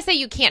I'm not going to say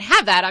you can't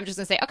have that. I'm just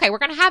going to say, okay, we're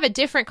going to have a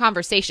different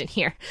conversation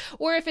here.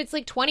 Or if it's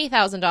like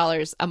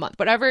 $20,000 a month,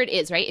 whatever it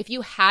is, right? If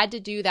you had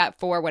to do that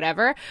for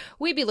whatever,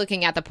 we'd be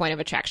looking at the point of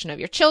attraction of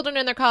your children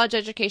and their college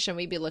education.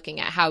 We'd be looking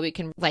at how we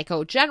can like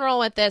go general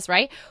with this,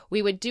 right?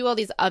 We would do all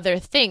these other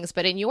things.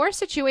 But in your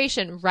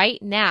situation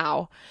right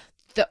now,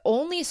 the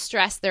only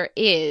stress there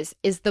is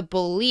the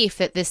belief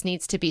that this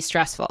needs to be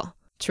stressful.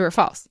 True or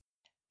false?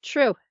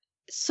 True.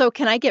 So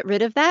can I get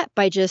rid of that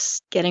by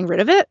just getting rid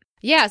of it?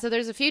 Yeah, so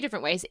there's a few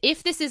different ways.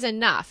 If this is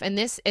enough, and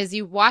this, as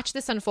you watch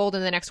this unfold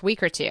in the next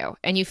week or two,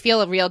 and you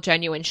feel a real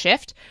genuine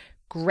shift,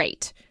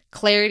 great.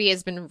 Clarity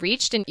has been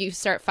reached, and you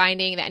start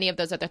finding that any of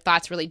those other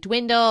thoughts really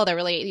dwindle.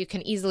 You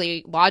can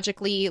easily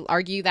logically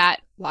argue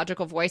that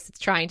logical voice that's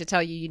trying to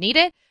tell you you need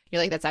it.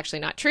 You're like, that's actually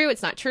not true.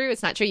 It's not true.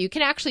 It's not true. You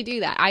can actually do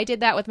that. I did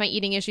that with my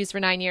eating issues for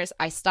 9 years.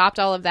 I stopped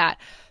all of that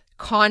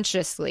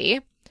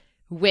consciously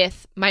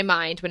with my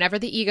mind. Whenever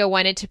the ego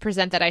wanted to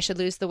present that I should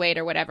lose the weight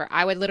or whatever,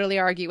 I would literally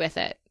argue with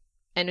it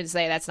and would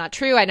say, that's not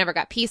true. I never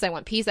got peace. I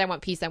want peace. I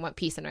want peace. I want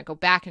peace. And I go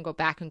back and go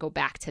back and go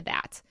back to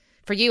that.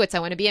 For you, it's I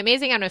want to be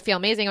amazing. I want to feel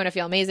amazing. I want to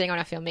feel amazing. I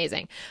want to feel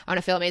amazing. I want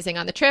to feel amazing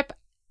on the trip.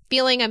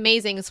 Feeling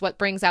amazing is what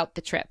brings out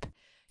the trip.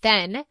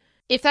 Then,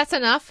 if that's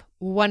enough,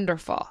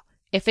 wonderful.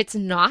 If it's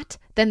not,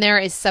 then there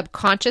is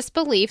subconscious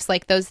beliefs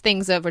like those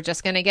things of we're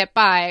just going to get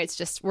by. It's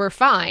just we're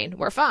fine,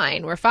 we're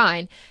fine, we're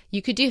fine.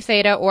 You could do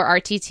theta or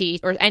RTT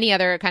or any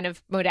other kind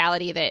of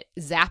modality that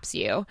zaps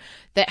you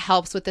that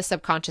helps with the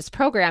subconscious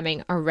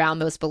programming around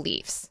those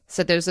beliefs.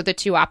 So those are the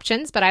two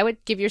options, but I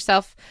would give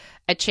yourself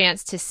a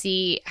chance to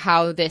see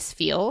how this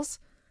feels,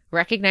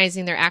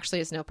 recognizing there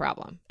actually is no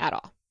problem at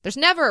all. There's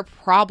never a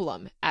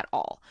problem at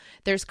all.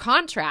 There's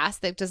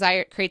contrast. The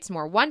desire creates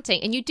more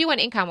wanting, and you do want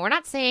income. We're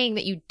not saying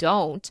that you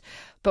don't,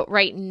 but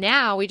right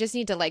now we just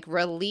need to like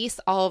release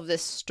all of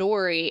this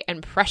story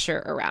and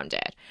pressure around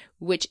it,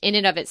 which in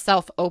and of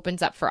itself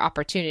opens up for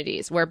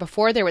opportunities where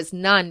before there was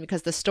none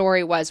because the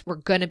story was we're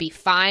going to be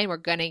fine. We're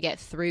going to get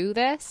through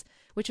this,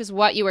 which is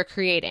what you were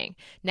creating.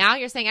 Now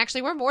you're saying,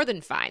 actually, we're more than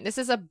fine. This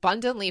is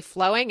abundantly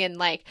flowing and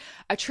like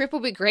a trip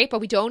will be great,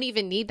 but we don't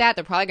even need that.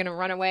 They're probably going to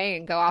run away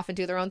and go off and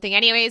do their own thing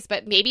anyways,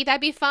 but maybe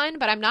that'd be fun,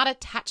 but I'm not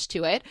attached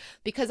to it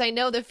because I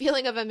know the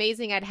feeling of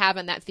amazing I'd have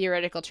on that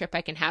theoretical trip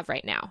I can have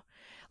right now.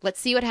 Let's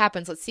see what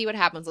happens. Let's see what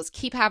happens. Let's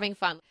keep having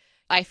fun.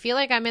 I feel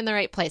like I'm in the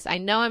right place. I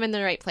know I'm in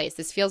the right place.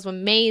 This feels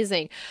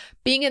amazing.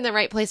 Being in the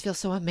right place feels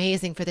so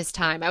amazing for this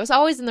time. I was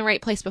always in the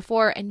right place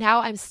before, and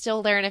now I'm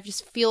still there, and it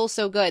just feels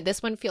so good.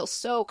 This one feels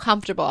so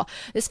comfortable.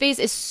 This phase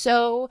is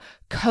so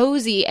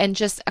cozy and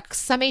just a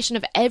summation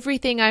of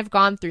everything I've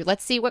gone through.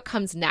 Let's see what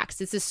comes next.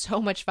 This is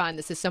so much fun.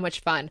 This is so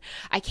much fun.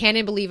 I can't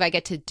even believe I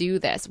get to do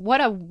this.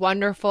 What a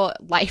wonderful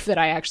life that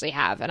I actually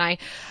have. And I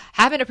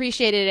haven't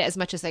appreciated it as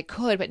much as I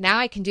could, but now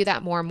I can do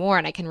that more and more,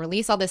 and I can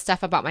release all this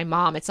stuff about my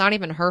mom. It's not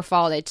even her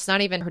fault. It's not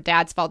even her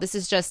dad's fault. This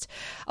is just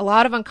a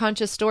lot of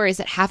unconscious stories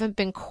that haven't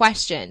been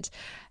questioned.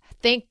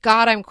 Thank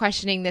God I'm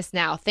questioning this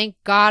now. Thank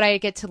God I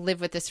get to live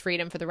with this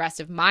freedom for the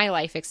rest of my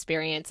life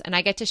experience. And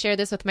I get to share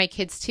this with my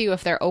kids too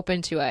if they're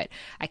open to it.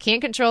 I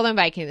can't control them,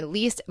 but I can at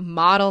least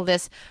model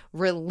this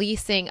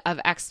releasing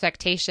of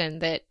expectation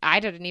that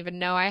I didn't even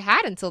know I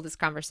had until this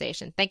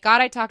conversation. Thank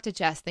God I talked to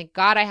Jess. Thank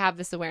God I have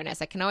this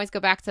awareness. I can always go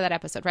back to that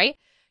episode, right?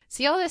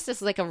 See, all this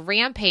is like a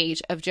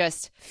rampage of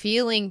just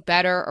feeling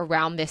better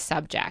around this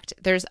subject.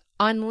 There's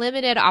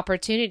unlimited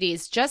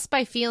opportunities just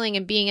by feeling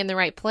and being in the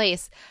right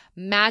place.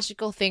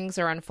 Magical things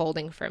are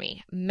unfolding for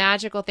me.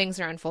 Magical things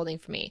are unfolding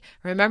for me.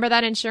 Remember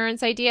that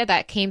insurance idea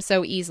that came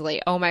so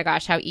easily? Oh my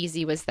gosh, how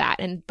easy was that?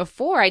 And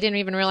before, I didn't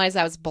even realize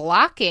I was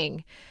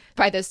blocking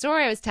by the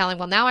story I was telling.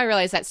 Well, now I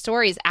realize that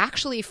story is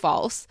actually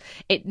false.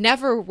 It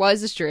never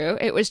was true.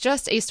 It was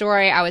just a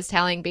story I was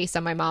telling based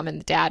on my mom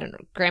and dad and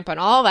grandpa and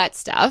all that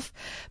stuff.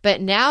 But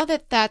now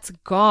that that's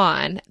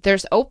gone,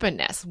 there's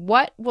openness.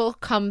 What will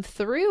come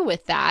through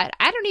with that?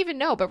 I don't even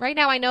know. But right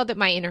now I know that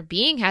my inner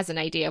being has an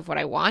idea of what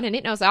I want and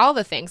it knows all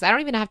the things. I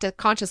don't even have to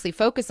consciously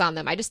focus on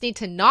them. I just need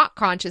to not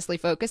consciously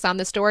focus on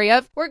the story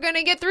of we're going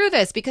to get through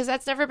this because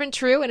that's never been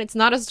true. And it's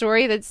not a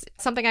story that's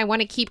something I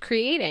want to keep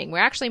creating. We're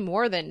actually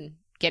more than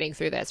getting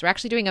through this. We're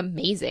actually doing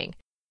amazing.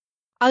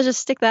 I'll just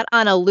stick that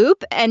on a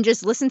loop and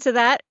just listen to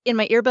that in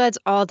my earbuds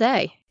all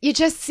day. You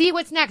just see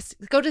what's next.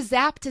 Go to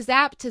zap, to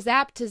zap, to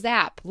zap, to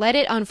zap. Let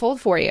it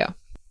unfold for you.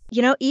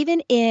 You know,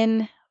 even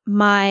in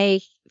my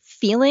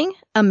feeling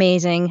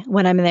amazing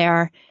when I'm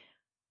there,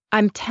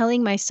 I'm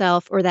telling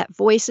myself, or that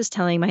voice is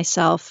telling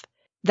myself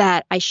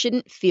that I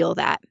shouldn't feel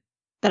that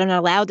I'm not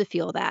allowed to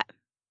feel that.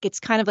 It's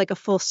kind of like a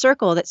full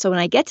circle that so when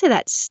I get to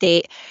that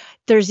state,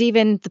 there's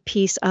even the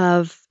piece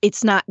of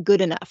it's not good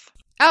enough.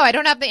 Oh, I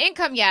don't have the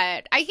income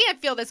yet. I can't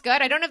feel this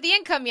good. I don't have the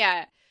income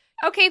yet.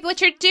 Okay,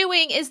 what you're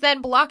doing is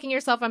then blocking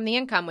yourself from the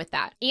income with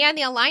that and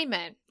the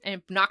alignment, and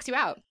it knocks you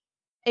out.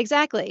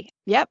 Exactly.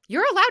 Yep.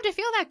 You're allowed to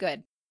feel that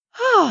good.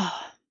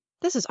 Oh,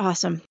 this is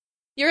awesome.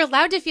 You're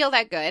allowed to feel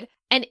that good.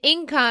 And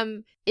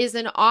income is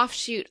an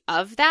offshoot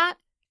of that,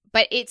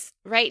 but it's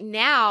right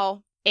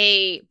now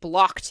a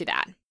block to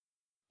that.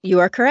 You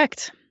are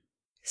correct.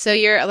 So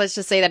let's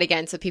just say that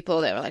again. So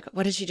people that were like,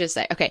 what did she just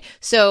say? Okay.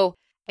 So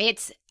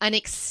it's an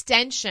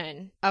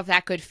extension of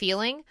that good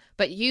feeling,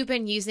 but you've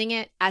been using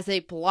it as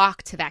a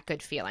block to that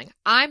good feeling.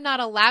 I'm not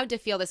allowed to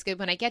feel this good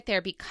when I get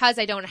there because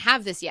I don't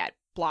have this yet.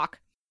 Block.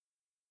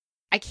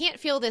 I can't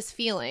feel this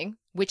feeling,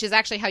 which is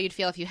actually how you'd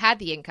feel if you had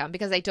the income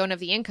because I don't have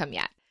the income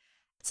yet.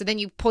 So then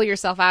you pull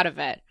yourself out of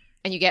it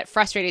and you get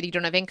frustrated you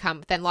don't have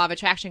income. Then law of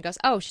attraction goes,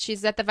 oh,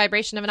 she's at the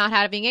vibration of not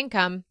having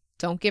income.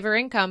 Don't give her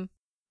income.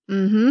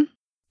 Mm-hmm.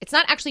 It's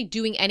not actually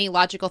doing any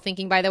logical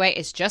thinking, by the way.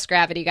 It's just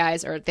gravity,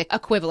 guys, or the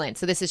equivalent.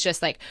 So this is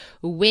just like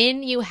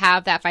when you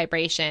have that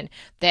vibration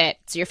that,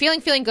 so you're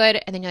feeling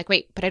good, and then you're like,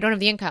 wait, but I don't have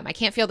the income. I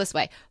can't feel this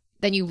way.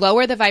 Then you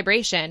lower the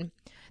vibration.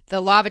 The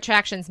law of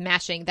attraction's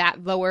matching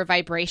that lower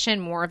vibration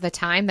more of the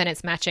time than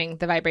it's matching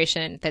the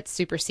vibration that's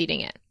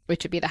superseding it,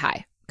 which would be the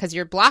high. Because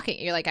you're blocking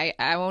it. You're like,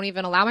 I won't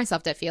even allow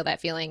myself to feel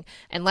that feeling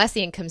unless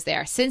the income's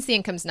there. Since the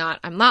income's not,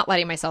 I'm not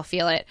letting myself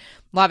feel it.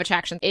 Law of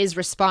attraction is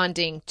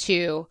responding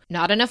to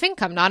not enough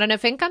income. Not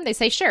enough income? They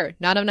say, sure,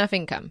 not enough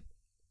income.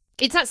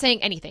 It's not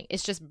saying anything.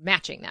 It's just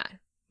matching that.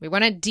 We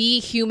want to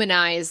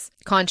dehumanize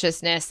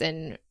consciousness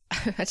and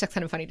that's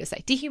kind of funny to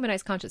say.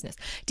 Dehumanize consciousness.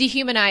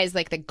 Dehumanize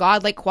like the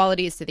godlike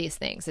qualities to these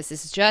things. This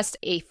is just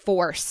a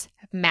force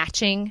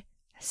matching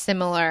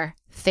similar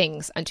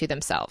things unto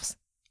themselves.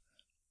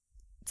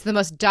 It's the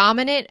most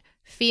dominant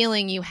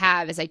feeling you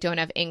have is I don't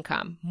have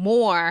income,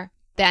 more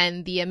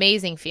than the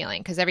amazing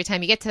feeling. Because every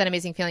time you get to that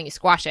amazing feeling, you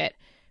squash it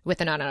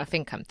with a not enough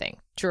income thing.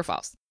 True or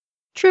false?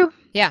 True.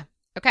 Yeah.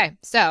 Okay.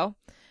 So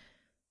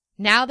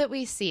now that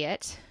we see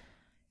it,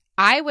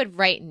 I would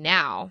right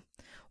now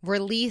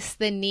release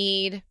the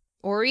need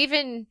or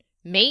even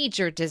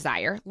major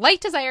desire.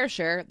 Light desire,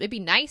 sure. It'd be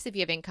nice if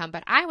you have income,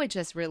 but I would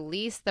just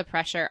release the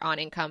pressure on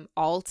income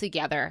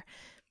altogether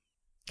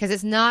because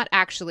it's not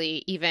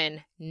actually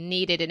even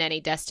needed in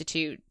any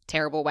destitute,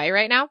 terrible way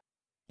right now.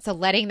 So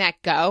letting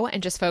that go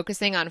and just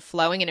focusing on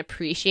flowing and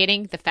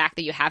appreciating the fact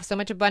that you have so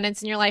much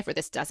abundance in your life, or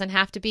this doesn't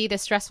have to be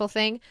this stressful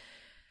thing,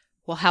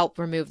 will help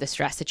remove the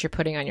stress that you're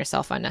putting on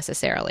yourself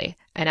unnecessarily.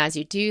 And as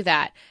you do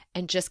that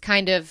and just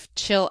kind of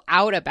chill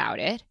out about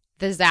it,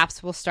 the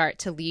zaps will start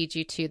to lead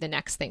you to the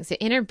next things.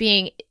 The inner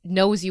being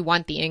knows you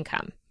want the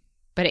income,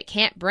 but it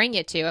can't bring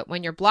you to it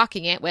when you're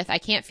blocking it with, I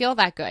can't feel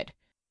that good.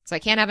 So I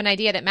can't have an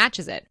idea that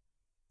matches it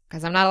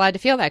because I'm not allowed to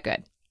feel that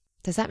good.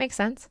 Does that make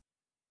sense?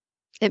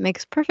 It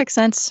makes perfect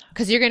sense.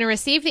 Because you're going to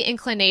receive the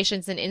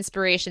inclinations and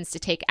inspirations to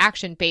take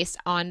action based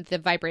on the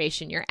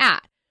vibration you're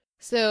at.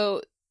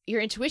 So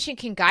your intuition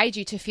can guide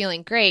you to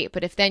feeling great,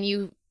 but if then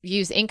you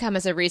use income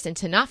as a reason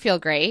to not feel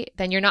great,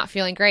 then you're not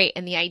feeling great.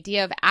 And the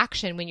idea of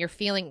action when you're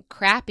feeling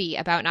crappy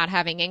about not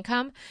having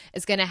income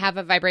is going to have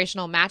a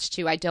vibrational match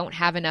to I don't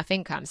have enough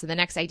income. So the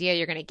next idea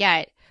you're going to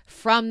get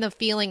from the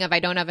feeling of I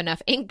don't have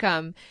enough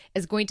income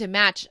is going to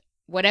match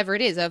whatever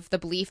it is of the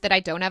belief that I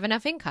don't have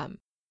enough income.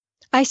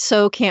 I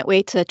so can't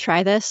wait to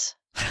try this.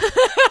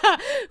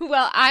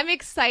 Well, I'm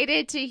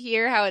excited to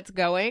hear how it's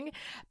going.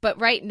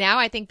 But right now,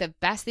 I think the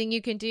best thing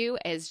you can do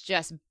is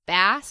just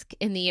bask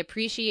in the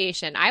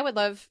appreciation. I would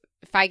love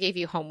if I gave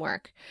you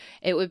homework.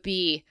 It would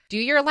be do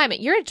your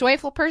alignment. You're a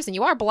joyful person.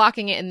 You are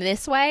blocking it in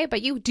this way,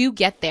 but you do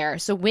get there.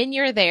 So when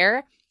you're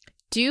there,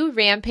 do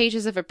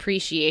rampages of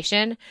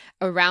appreciation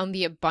around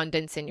the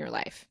abundance in your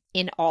life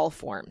in all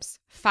forms.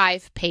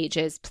 5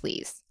 pages,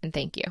 please. And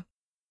thank you.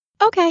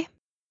 Okay.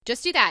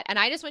 Just do that. And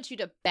I just want you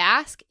to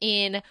bask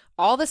in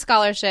all the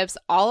scholarships,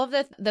 all of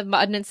the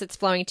abundance that's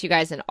flowing to you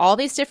guys in all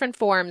these different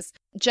forms,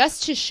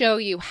 just to show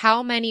you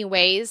how many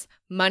ways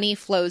money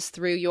flows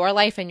through your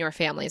life and your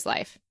family's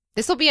life.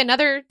 This will be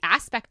another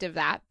aspect of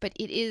that, but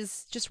it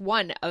is just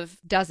one of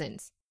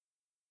dozens.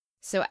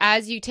 So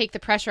as you take the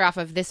pressure off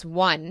of this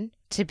one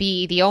to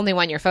be the only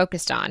one you're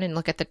focused on and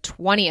look at the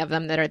 20 of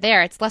them that are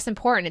there, it's less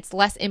important. It's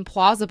less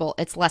implausible.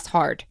 It's less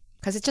hard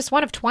because it's just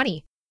one of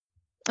 20.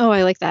 Oh,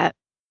 I like that.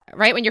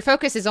 Right? When your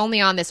focus is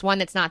only on this one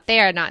that's not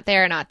there, not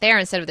there, not there,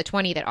 instead of the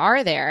 20 that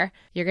are there,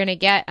 you're going to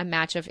get a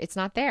match of it's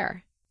not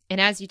there.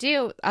 And as you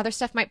do, other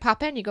stuff might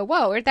pop in. You go,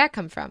 whoa, where'd that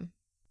come from?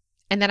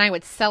 And then I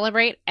would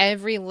celebrate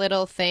every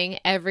little thing,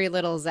 every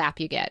little zap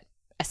you get,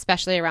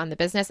 especially around the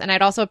business. And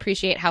I'd also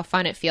appreciate how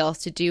fun it feels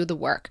to do the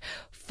work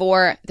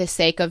for the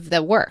sake of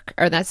the work.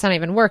 Or that's not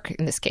even work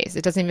in this case.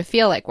 It doesn't even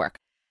feel like work.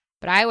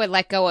 But I would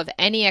let go of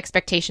any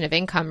expectation of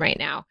income right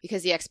now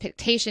because the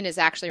expectation is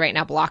actually right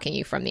now blocking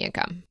you from the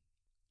income.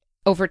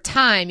 Over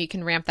time, you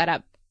can ramp that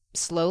up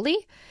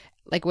slowly.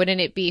 Like,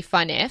 wouldn't it be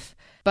fun if?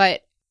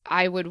 But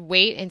I would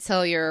wait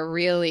until you're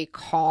really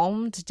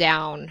calmed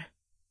down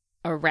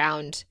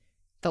around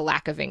the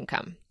lack of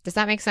income. Does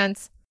that make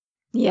sense?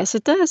 Yes,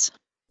 it does.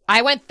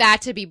 I want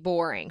that to be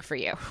boring for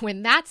you.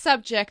 When that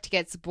subject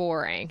gets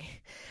boring,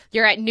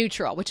 you're at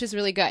neutral, which is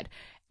really good.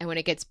 And when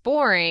it gets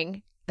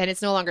boring, then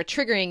it's no longer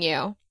triggering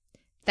you.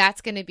 That's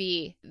going to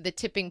be the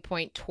tipping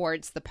point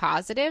towards the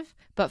positive.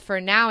 But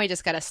for now, I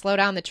just got to slow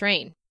down the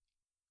train.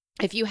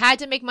 If you had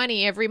to make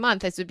money every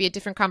month, this would be a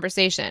different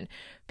conversation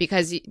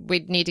because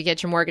we'd need to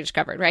get your mortgage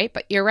covered, right?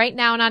 But you're right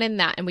now not in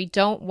that. And we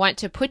don't want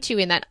to put you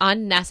in that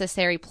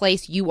unnecessary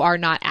place you are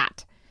not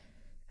at.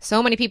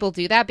 So many people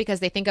do that because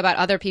they think about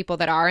other people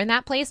that are in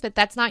that place, but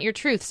that's not your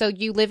truth. So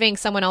you living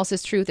someone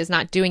else's truth is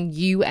not doing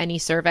you any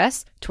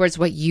service towards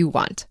what you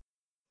want.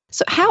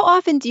 So how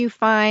often do you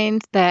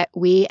find that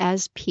we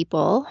as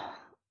people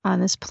on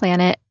this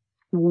planet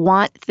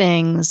want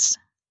things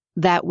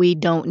that we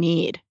don't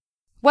need?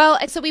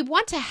 Well, so we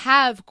want to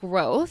have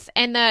growth,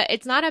 and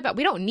it's not about,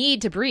 we don't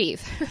need to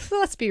breathe. So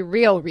let's be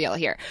real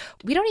here.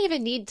 We don't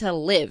even need to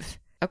live,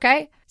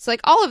 okay? So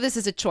like all of this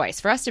is a choice.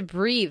 For us to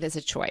breathe is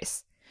a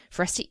choice.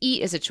 For us to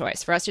eat is a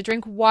choice. For us to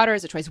drink water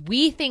is a choice.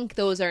 We think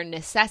those are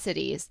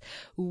necessities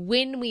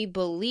when we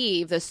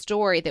believe the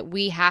story that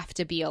we have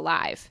to be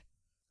alive.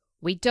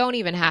 We don't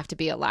even have to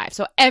be alive.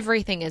 So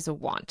everything is a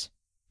want.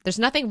 There's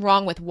nothing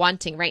wrong with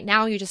wanting. Right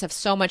now, you just have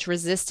so much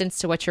resistance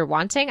to what you're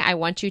wanting. I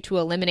want you to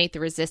eliminate the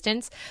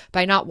resistance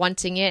by not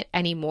wanting it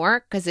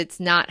anymore because it's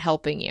not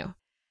helping you.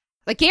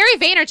 Like Gary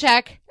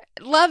Vaynerchuk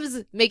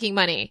loves making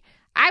money.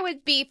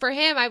 I'd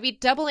be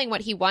doubling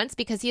what he wants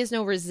because he has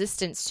no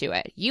resistance to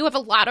it. You have a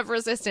lot of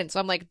resistance. So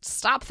I'm like,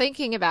 stop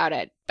thinking about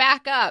it.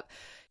 Back up.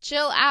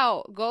 Chill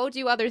out. Go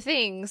do other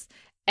things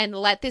and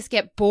let this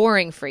get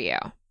boring for you.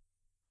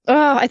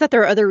 Oh, I thought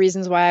there were other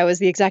reasons why I was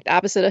the exact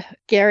opposite of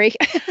Gary.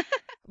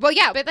 Well,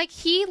 yeah, but like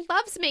he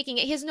loves making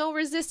it. He has no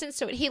resistance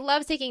to it. He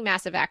loves taking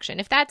massive action.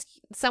 If that's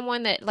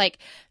someone that like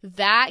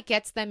that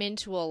gets them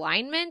into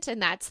alignment and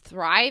that's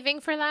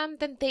thriving for them,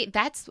 then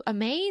that's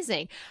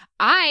amazing.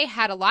 I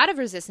had a lot of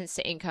resistance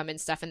to income and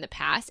stuff in the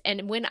past.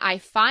 And when I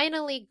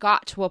finally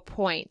got to a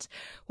point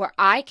where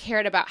I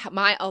cared about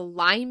my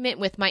alignment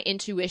with my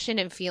intuition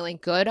and feeling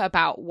good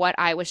about what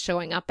I was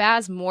showing up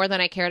as more than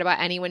I cared about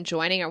anyone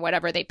joining or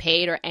whatever they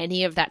paid or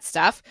any of that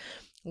stuff,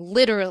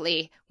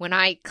 literally, when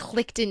I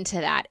clicked into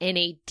that in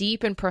a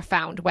deep and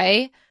profound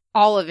way,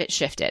 all of it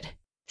shifted.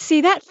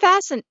 See, that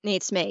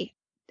fascinates me.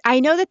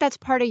 I know that that's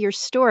part of your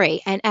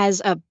story. And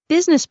as a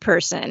business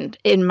person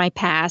in my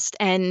past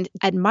and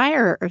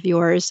admirer of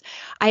yours,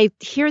 I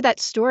hear that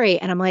story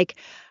and I'm like,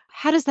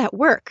 how does that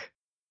work?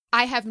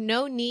 I have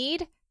no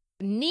need.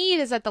 Need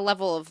is at the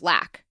level of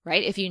lack,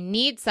 right? If you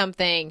need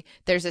something,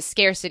 there's a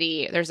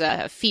scarcity, there's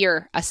a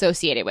fear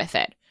associated with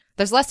it.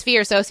 There's less fear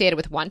associated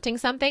with wanting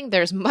something.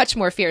 There's much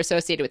more fear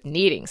associated with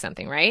needing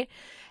something, right?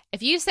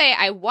 If you say,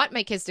 I want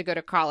my kids to go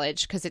to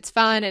college because it's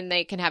fun and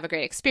they can have a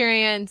great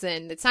experience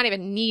and it's not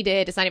even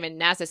needed, it's not even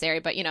necessary,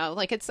 but you know,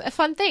 like it's a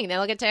fun thing.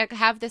 They'll get to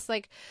have this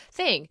like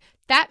thing.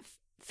 That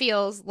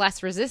feels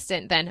less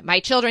resistant than my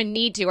children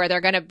need to or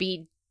they're going to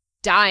be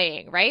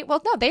dying, right?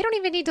 Well, no, they don't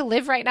even need to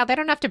live right now. They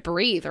don't have to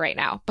breathe right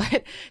now.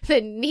 But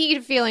the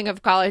need feeling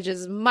of college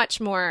is much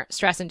more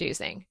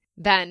stress-inducing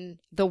than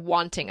the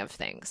wanting of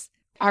things.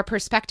 Our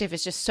perspective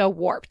is just so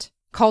warped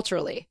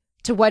culturally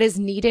to what is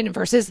needed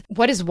versus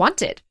what is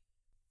wanted.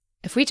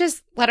 If we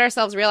just let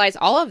ourselves realize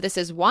all of this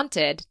is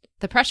wanted,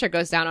 the pressure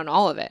goes down on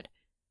all of it.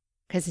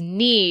 Because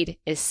need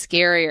is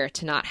scarier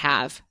to not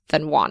have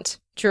than want.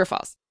 True or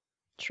false?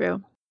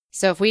 True.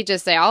 So if we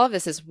just say all of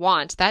this is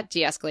want, that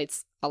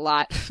de-escalates a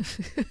lot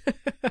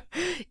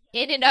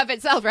in and of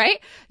itself,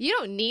 right? You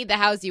don't need the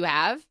house you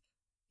have.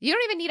 You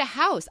don't even need a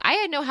house. I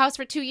had no house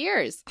for 2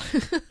 years.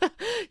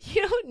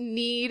 You don't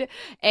need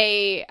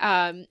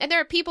and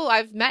there are people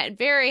I've met,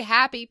 very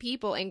happy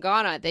people in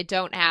Ghana that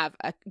don't have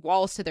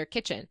walls to their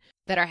kitchen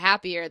that are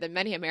happier than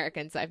many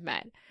Americans I've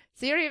met.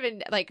 So you don't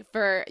even, like,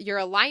 for your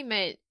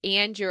alignment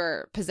and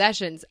your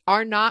possessions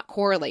are not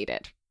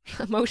correlated.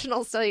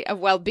 Emotional state of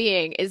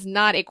well-being is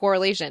not a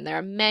correlation. There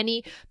are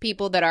many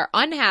people that are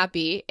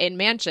unhappy in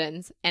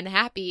mansions and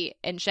happy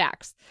in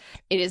shacks.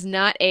 It is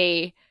not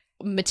a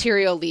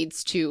material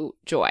leads to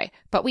joy.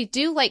 But we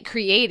do like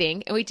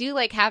creating and we do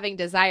like having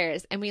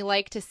desires and we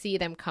like to see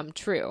them come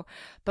true.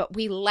 But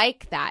we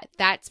like that.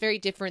 That's very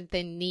different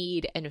than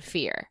need and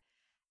fear.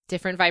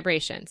 Different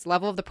vibrations.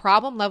 Level of the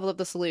problem, level of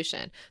the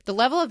solution. The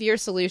level of your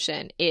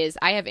solution is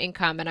I have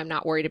income and I'm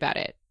not worried about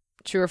it.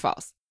 True or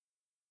false?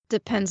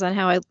 Depends on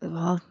how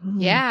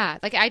Yeah.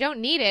 Like I don't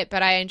need it,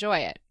 but I enjoy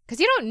it.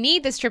 Because you don't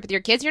need this trip with your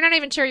kids. You're not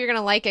even sure you're going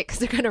to like it because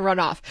they're going to run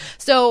off.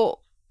 So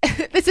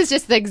this is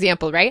just the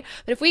example, right?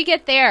 But if we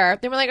get there,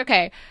 then we're like,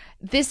 okay,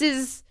 this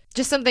is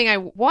just something I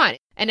want.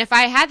 And if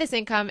I had this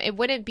income, it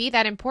wouldn't be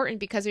that important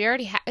because we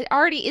already it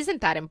already isn't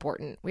that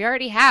important. We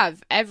already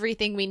have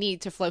everything we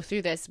need to flow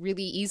through this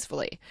really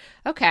easily.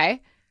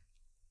 Okay,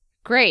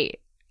 great.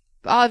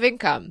 I'll have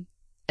income.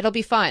 It'll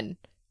be fun.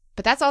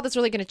 But that's all that's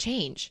really going to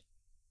change.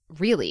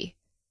 Really.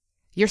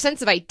 Your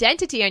sense of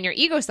identity on your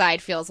ego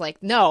side feels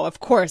like, no, of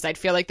course, I'd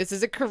feel like this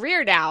is a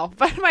career now,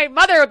 but my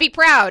mother would be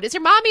proud. Is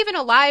your mom even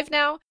alive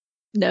now?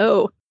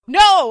 No.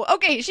 No.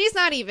 Okay, she's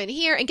not even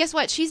here. And guess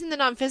what? She's in the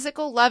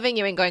non-physical loving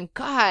you and going,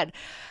 God,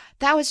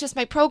 that was just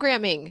my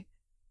programming.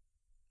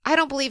 I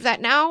don't believe that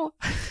now.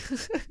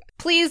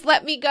 Please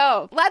let me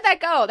go. Let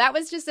that go. That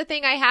was just a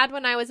thing I had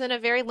when I was in a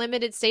very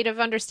limited state of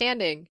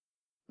understanding.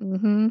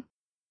 Mm-hmm.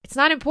 It's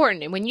not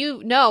important. And when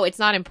you know it's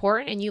not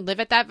important and you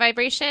live at that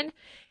vibration,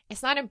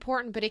 it's not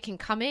important, but it can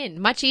come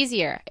in much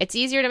easier. It's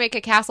easier to make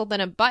a castle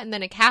than a button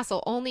than a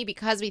castle only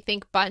because we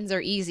think buttons are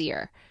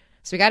easier.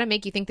 So we got to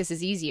make you think this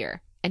is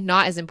easier and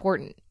not as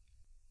important.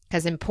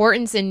 Because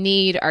importance and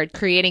need are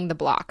creating the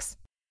blocks.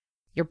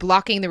 You're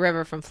blocking the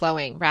river from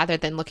flowing rather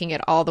than looking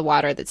at all the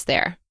water that's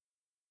there.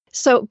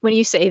 So when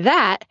you say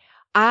that,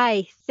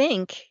 I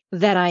think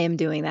that I am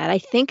doing that. I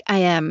think I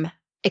am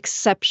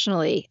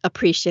exceptionally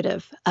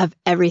appreciative of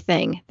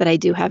everything that I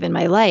do have in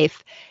my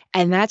life.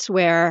 And that's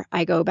where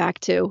I go back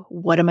to,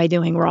 what am I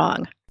doing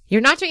wrong?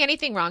 You're not doing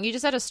anything wrong. You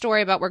just had a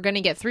story about we're going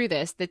to get through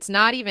this that's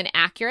not even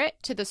accurate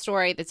to the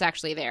story that's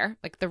actually there.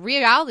 Like the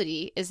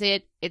reality is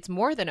it's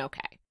more than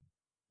okay.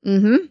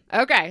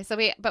 Mm-hmm.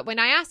 Okay. But when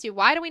I asked you,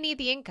 why do we need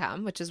the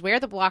income, which is where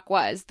the block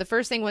was, the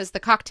first thing was the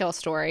cocktail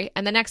story.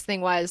 And the next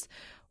thing was,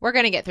 we're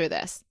going to get through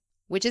this,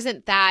 which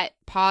isn't that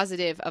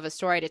positive of a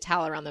story to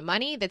tell around the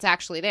money that's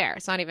actually there.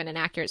 It's not even an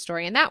accurate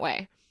story in that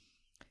way.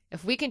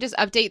 If we can just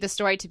update the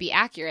story to be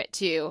accurate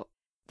to,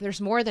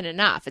 there's more than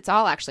enough. It's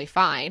all actually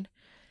fine.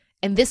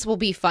 And this will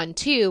be fun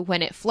too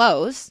when it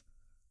flows.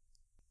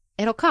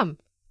 It'll come.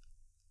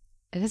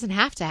 It doesn't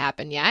have to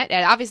happen yet.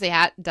 It obviously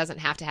doesn't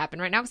have to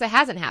happen right now because it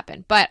hasn't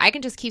happened. But I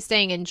can just keep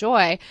staying in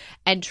joy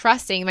and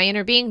trusting my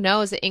inner being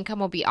knows that income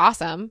will be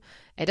awesome.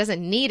 It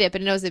doesn't need it,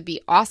 but it knows it'd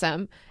be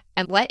awesome.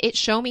 And let it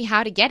show me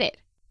how to get it.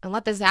 And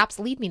let the zaps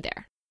lead me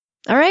there.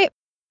 All right.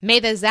 May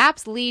the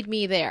zaps lead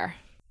me there.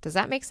 Does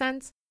that make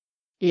sense?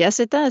 Yes,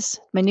 it does.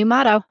 My new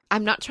motto.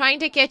 I'm not trying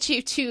to get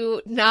you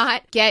to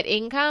not get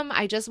income.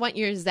 I just want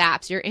your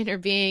zaps, your inner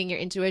being, your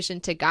intuition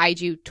to guide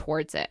you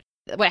towards it.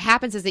 What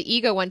happens is the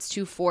ego wants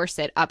to force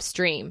it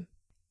upstream,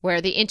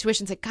 where the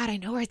intuition's like, God, I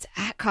know where it's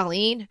at,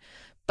 Colleen,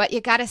 but you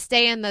got to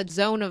stay in the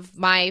zone of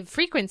my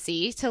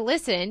frequency to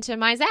listen to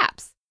my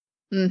zaps.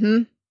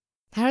 Mm-hmm.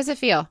 How does it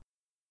feel?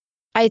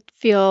 I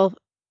feel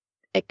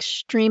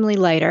extremely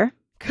lighter.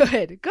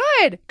 Good.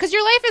 Because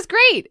your life is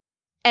great.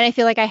 And I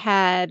feel like I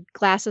had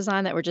glasses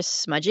on that were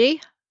just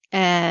smudgy,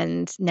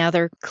 and now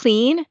they're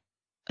clean, and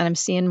I'm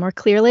seeing more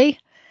clearly.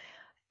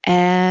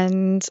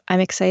 And I'm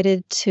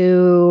excited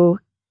to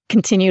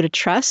continue to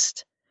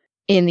trust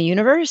in the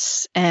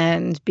universe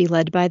and be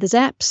led by the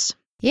zaps.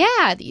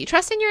 Yeah, you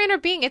trust in your inner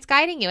being. It's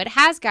guiding you. It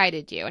has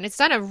guided you. And it's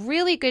done a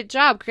really good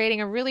job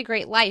creating a really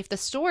great life. The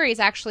story is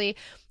actually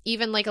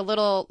even like a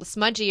little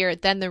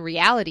smudgier than the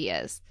reality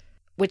is,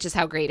 which is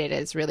how great it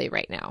is really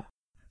right now.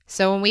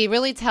 So when we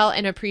really tell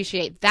and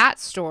appreciate that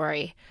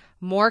story,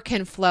 more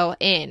can flow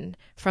in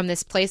from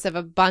this place of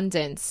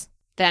abundance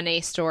than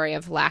a story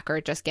of lack or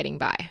just getting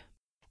by.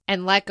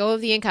 And let go of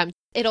the income.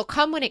 It'll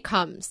come when it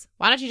comes.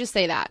 Why don't you just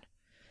say that?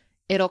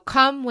 It'll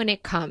come when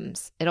it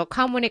comes. It'll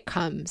come when it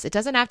comes. It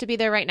doesn't have to be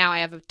there right now. I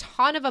have a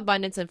ton of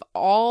abundance of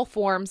all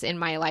forms in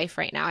my life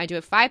right now. I do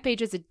have 5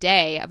 pages a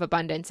day of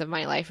abundance of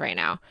my life right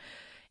now.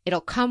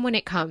 It'll come when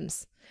it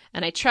comes.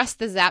 And I trust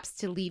the zaps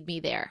to lead me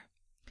there.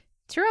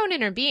 It's your own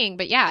inner being,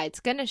 but yeah, it's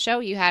going to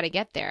show you how to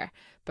get there.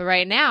 But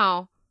right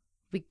now,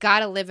 we got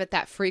to live at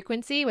that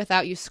frequency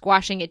without you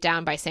squashing it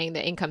down by saying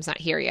the income's not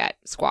here yet.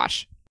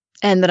 Squash.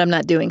 And that I'm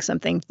not doing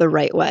something the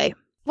right way.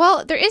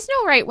 Well, there is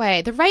no right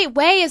way. The right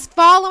way is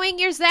following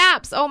your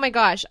zaps. Oh my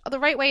gosh. The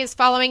right way is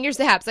following your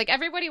zaps. Like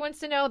everybody wants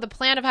to know the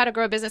plan of how to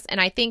grow a business.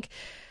 And I think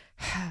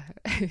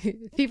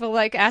people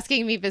like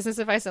asking me business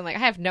advice. I'm like, I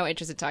have no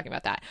interest in talking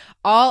about that.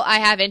 All I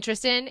have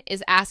interest in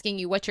is asking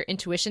you what your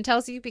intuition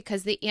tells you,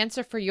 because the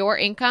answer for your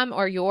income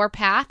or your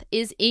path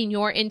is in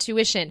your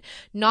intuition,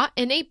 not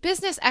in a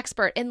business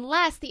expert,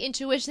 unless the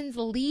intuition's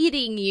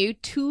leading you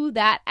to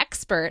that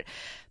expert,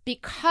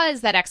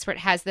 because that expert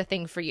has the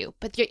thing for you.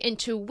 But your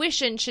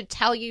intuition should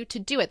tell you to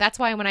do it. That's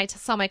why when I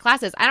sell my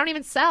classes, I don't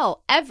even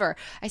sell ever.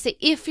 I say,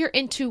 if your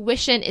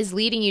intuition is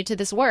leading you to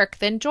this work,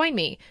 then join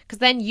me. Because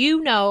then you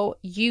know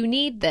you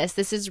need this.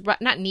 This is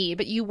not need,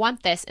 but you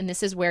want this, and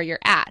this is where you're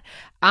at.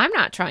 I'm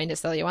not trying to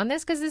sell you on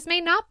this because this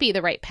may not be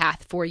the right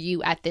path for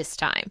you at this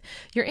time.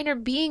 Your inner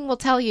being will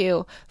tell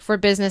you for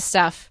business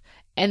stuff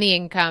and the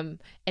income,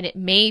 and it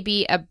may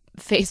be a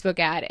Facebook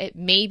ad. It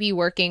may be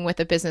working with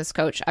a business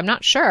coach. I'm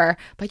not sure,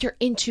 but your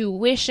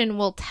intuition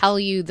will tell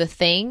you the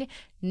thing,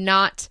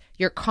 not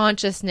your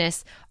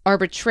consciousness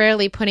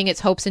arbitrarily putting its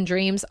hopes and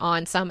dreams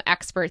on some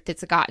expert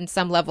that's gotten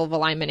some level of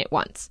alignment at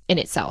once in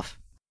itself.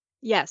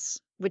 Yes,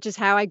 which is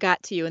how I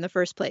got to you in the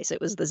first place.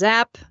 It was the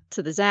zap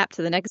to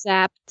the next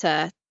zap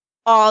to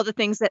all the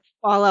things that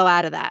follow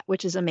out of that,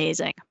 which is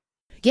amazing.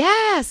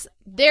 Yes,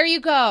 there you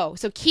go.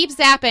 So keep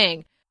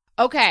zapping.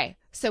 Okay.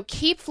 So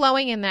keep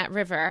flowing in that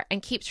river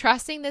and keep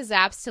trusting the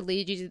zaps to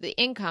lead you to the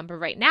income. But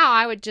right now,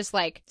 I would just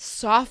like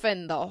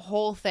soften the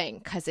whole thing,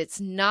 because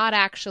it's not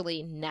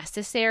actually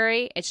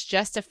necessary. It's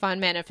just a fun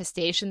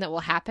manifestation that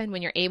will happen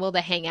when you're able to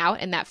hang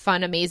out in that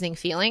fun, amazing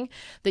feeling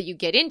that you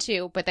get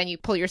into, but then you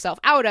pull yourself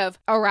out of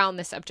around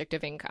the subject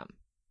of income.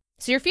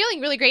 So you're feeling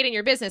really great in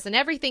your business, and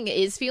everything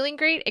is feeling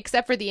great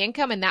except for the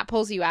income, and that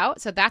pulls you out.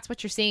 So that's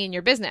what you're seeing in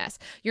your business.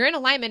 You're in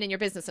alignment in your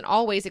business in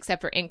all ways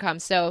except for income.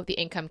 So the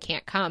income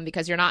can't come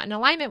because you're not in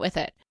alignment with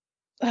it.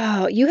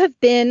 Oh, you have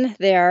been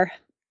there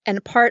and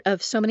a part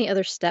of so many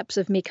other steps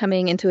of me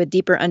coming into a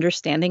deeper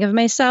understanding of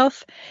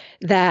myself,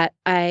 that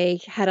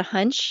I had a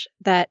hunch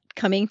that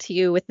coming to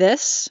you with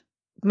this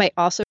might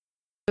also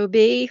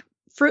be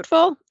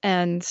fruitful.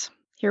 And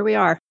here we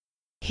are.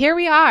 Here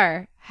we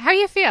are. How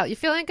you feel? You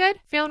feeling good?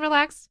 Feeling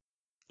relaxed?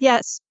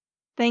 Yes.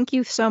 Thank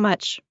you so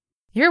much.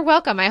 You're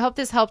welcome. I hope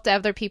this helped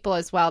other people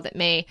as well that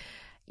may,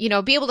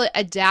 be able to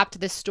adapt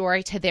this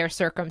story to their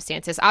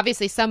circumstances.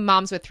 Obviously, some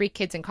moms with 3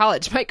 kids in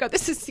college might go,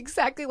 this is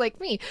exactly like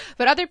me.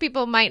 But other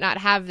people might not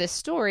have this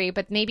story,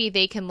 but maybe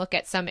they can look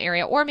at some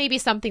area, or maybe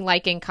something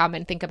like income,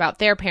 and think about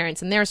their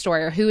parents and their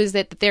story, or who is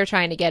it that they're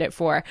trying to get it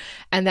for,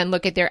 and then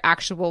look at their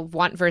actual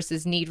want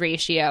versus need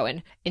ratio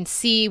and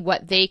see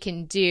what they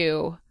can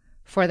do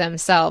for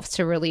themselves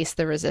to release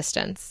the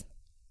resistance.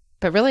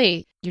 But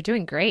really, you're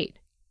doing great.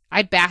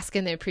 I'd bask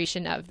in the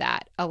appreciation of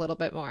that a little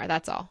bit more.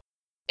 That's all.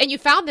 And you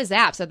found the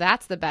zap, so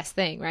that's the best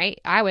thing,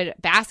 right? I would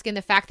bask in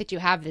the fact that you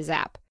have the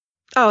zap.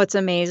 Oh, it's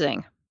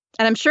amazing.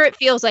 And I'm sure it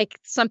feels like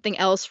something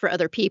else for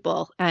other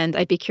people. And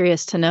I'd be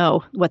curious to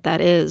know what that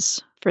is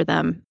for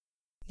them.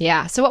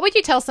 Yeah. So what would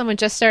you tell someone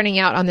just starting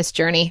out on this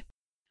journey?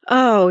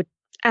 Oh,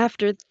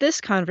 after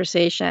this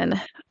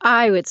conversation,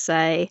 I would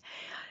say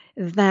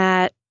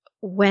that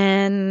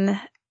when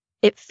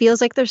it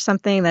feels like there's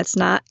something that's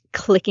not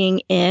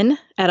clicking in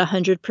at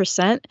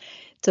 100%,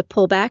 to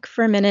pull back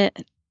for a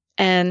minute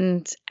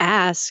and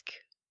ask,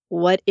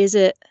 what is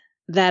it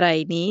that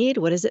I need?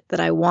 What is it that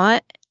I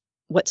want?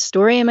 what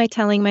story am I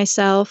telling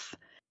myself,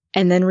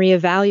 and then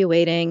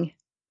reevaluating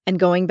and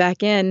going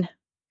back in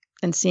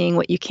and seeing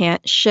what you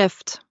can't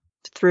shift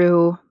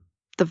through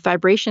the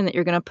vibration that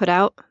you're going to put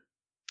out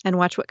and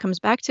watch what comes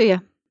back to you.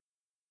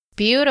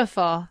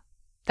 Beautiful.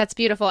 That's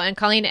beautiful. And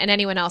Colleen and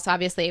anyone else,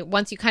 obviously,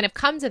 once you kind of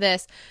come to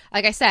this,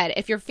 like I said,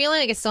 if you're feeling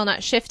like it's still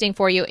not shifting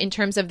for you in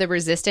terms of the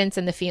resistance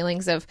and the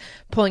feelings of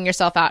pulling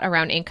yourself out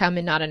around income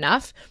and not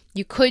enough,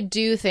 you could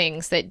do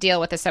things that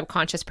deal with the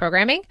subconscious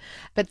programming.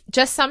 But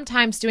just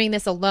sometimes doing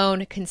this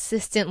alone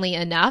consistently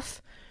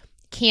enough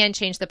can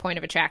change the point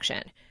of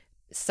attraction.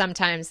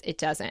 Sometimes it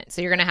doesn't.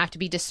 So you're going to have to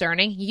be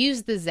discerning.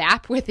 Use the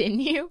zap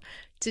within you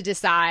to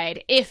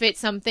decide if it's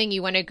something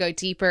you want to go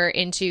deeper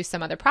into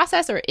some other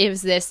process, or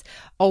is this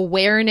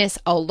awareness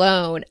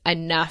alone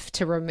enough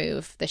to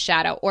remove the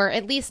shadow, or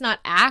at least not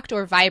act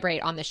or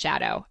vibrate on the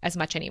shadow as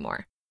much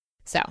anymore.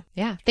 So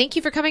yeah, thank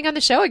you for coming on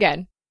the show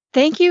again.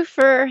 Thank you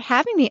for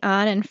having me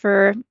on and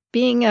for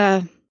being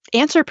a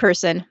answer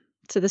person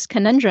to this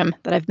conundrum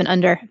that I've been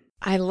under.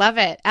 I love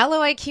it.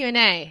 LoA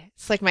Q&A.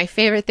 It's like my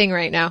favorite thing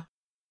right now.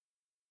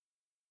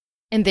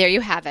 And there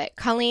you have it.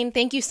 Colleen,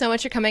 thank you so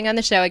much for coming on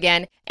the show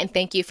again, and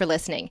thank you for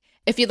listening.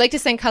 If you'd like to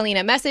send Colleen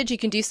a message, you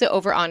can do so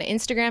over on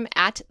Instagram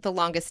at The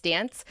Longest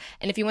Dance.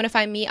 And if you want to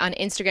find me on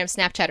Instagram,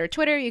 Snapchat, or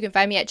Twitter, you can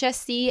find me at Jess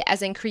C,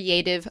 as in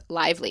Creative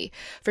Lively.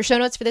 For show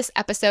notes for this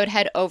episode,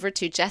 head over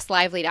to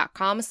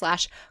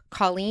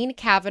jesslively.com/Colleen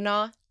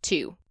Kavanaugh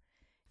 2.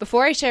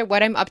 Before I share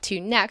what I'm up to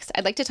next,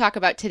 I'd like to talk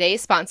about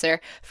today's sponsor,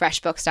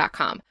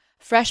 FreshBooks.com.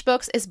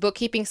 FreshBooks is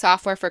bookkeeping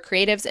software for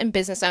creatives and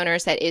business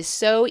owners that is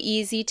so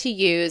easy to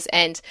use.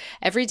 And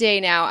every day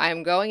now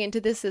I'm going into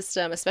this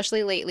system,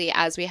 especially lately,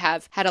 as we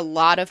have had a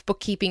lot of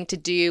bookkeeping to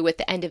do with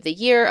the end of the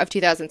year of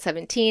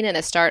 2017 and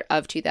the start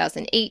of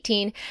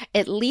 2018.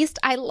 At least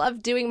I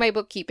love doing my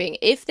bookkeeping.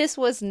 If this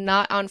was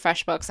not on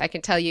FreshBooks, I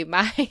can tell you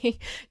my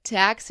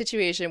tax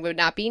situation would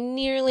not be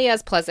nearly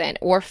as pleasant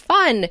or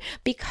fun,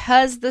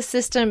 because the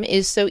system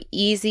is so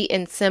easy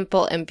and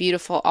simple and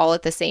beautiful all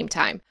at the same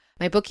time.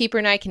 My bookkeeper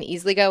and I can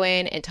easily go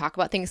in and talk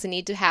about things that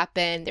need to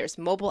happen. There's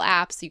mobile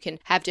apps. You can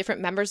have different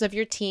members of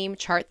your team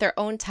chart their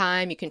own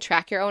time. You can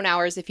track your own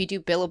hours if you do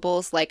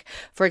billables, like,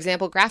 for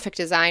example, graphic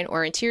design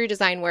or interior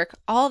design work.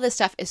 All this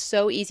stuff is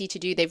so easy to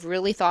do. They've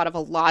really thought of a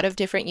lot of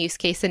different use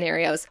case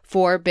scenarios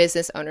for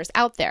business owners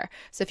out there.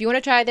 So if you want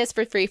to try this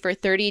for free for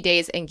 30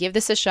 days and give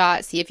this a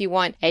shot, see if you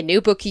want a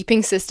new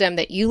bookkeeping system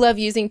that you love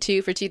using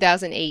too for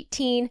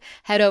 2018,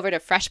 head over to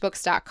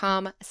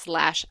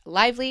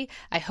freshbooks.com/lively.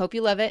 I hope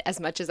you love it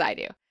as much as I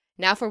do.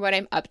 Now for what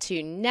I'm up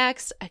to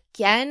next.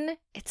 Again,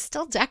 it's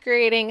still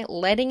decorating,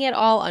 letting it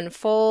all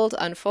unfold,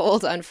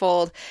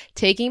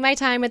 taking my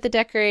time with the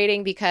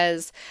decorating,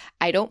 because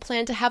I don't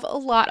plan to have a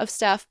lot of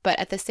stuff, but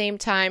at the same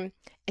time,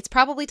 it's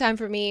probably time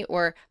for me,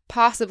 or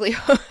possibly,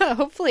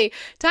 hopefully,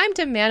 time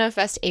to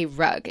manifest a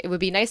rug. It would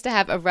be nice to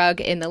have a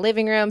rug in the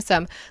living room, so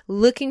I'm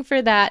looking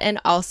for that, and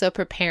also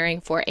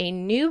preparing for a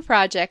new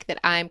project that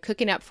I'm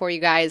cooking up for you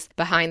guys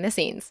behind the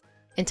scenes.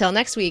 Until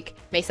next week,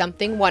 may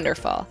something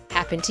wonderful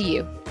happen to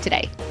you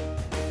today.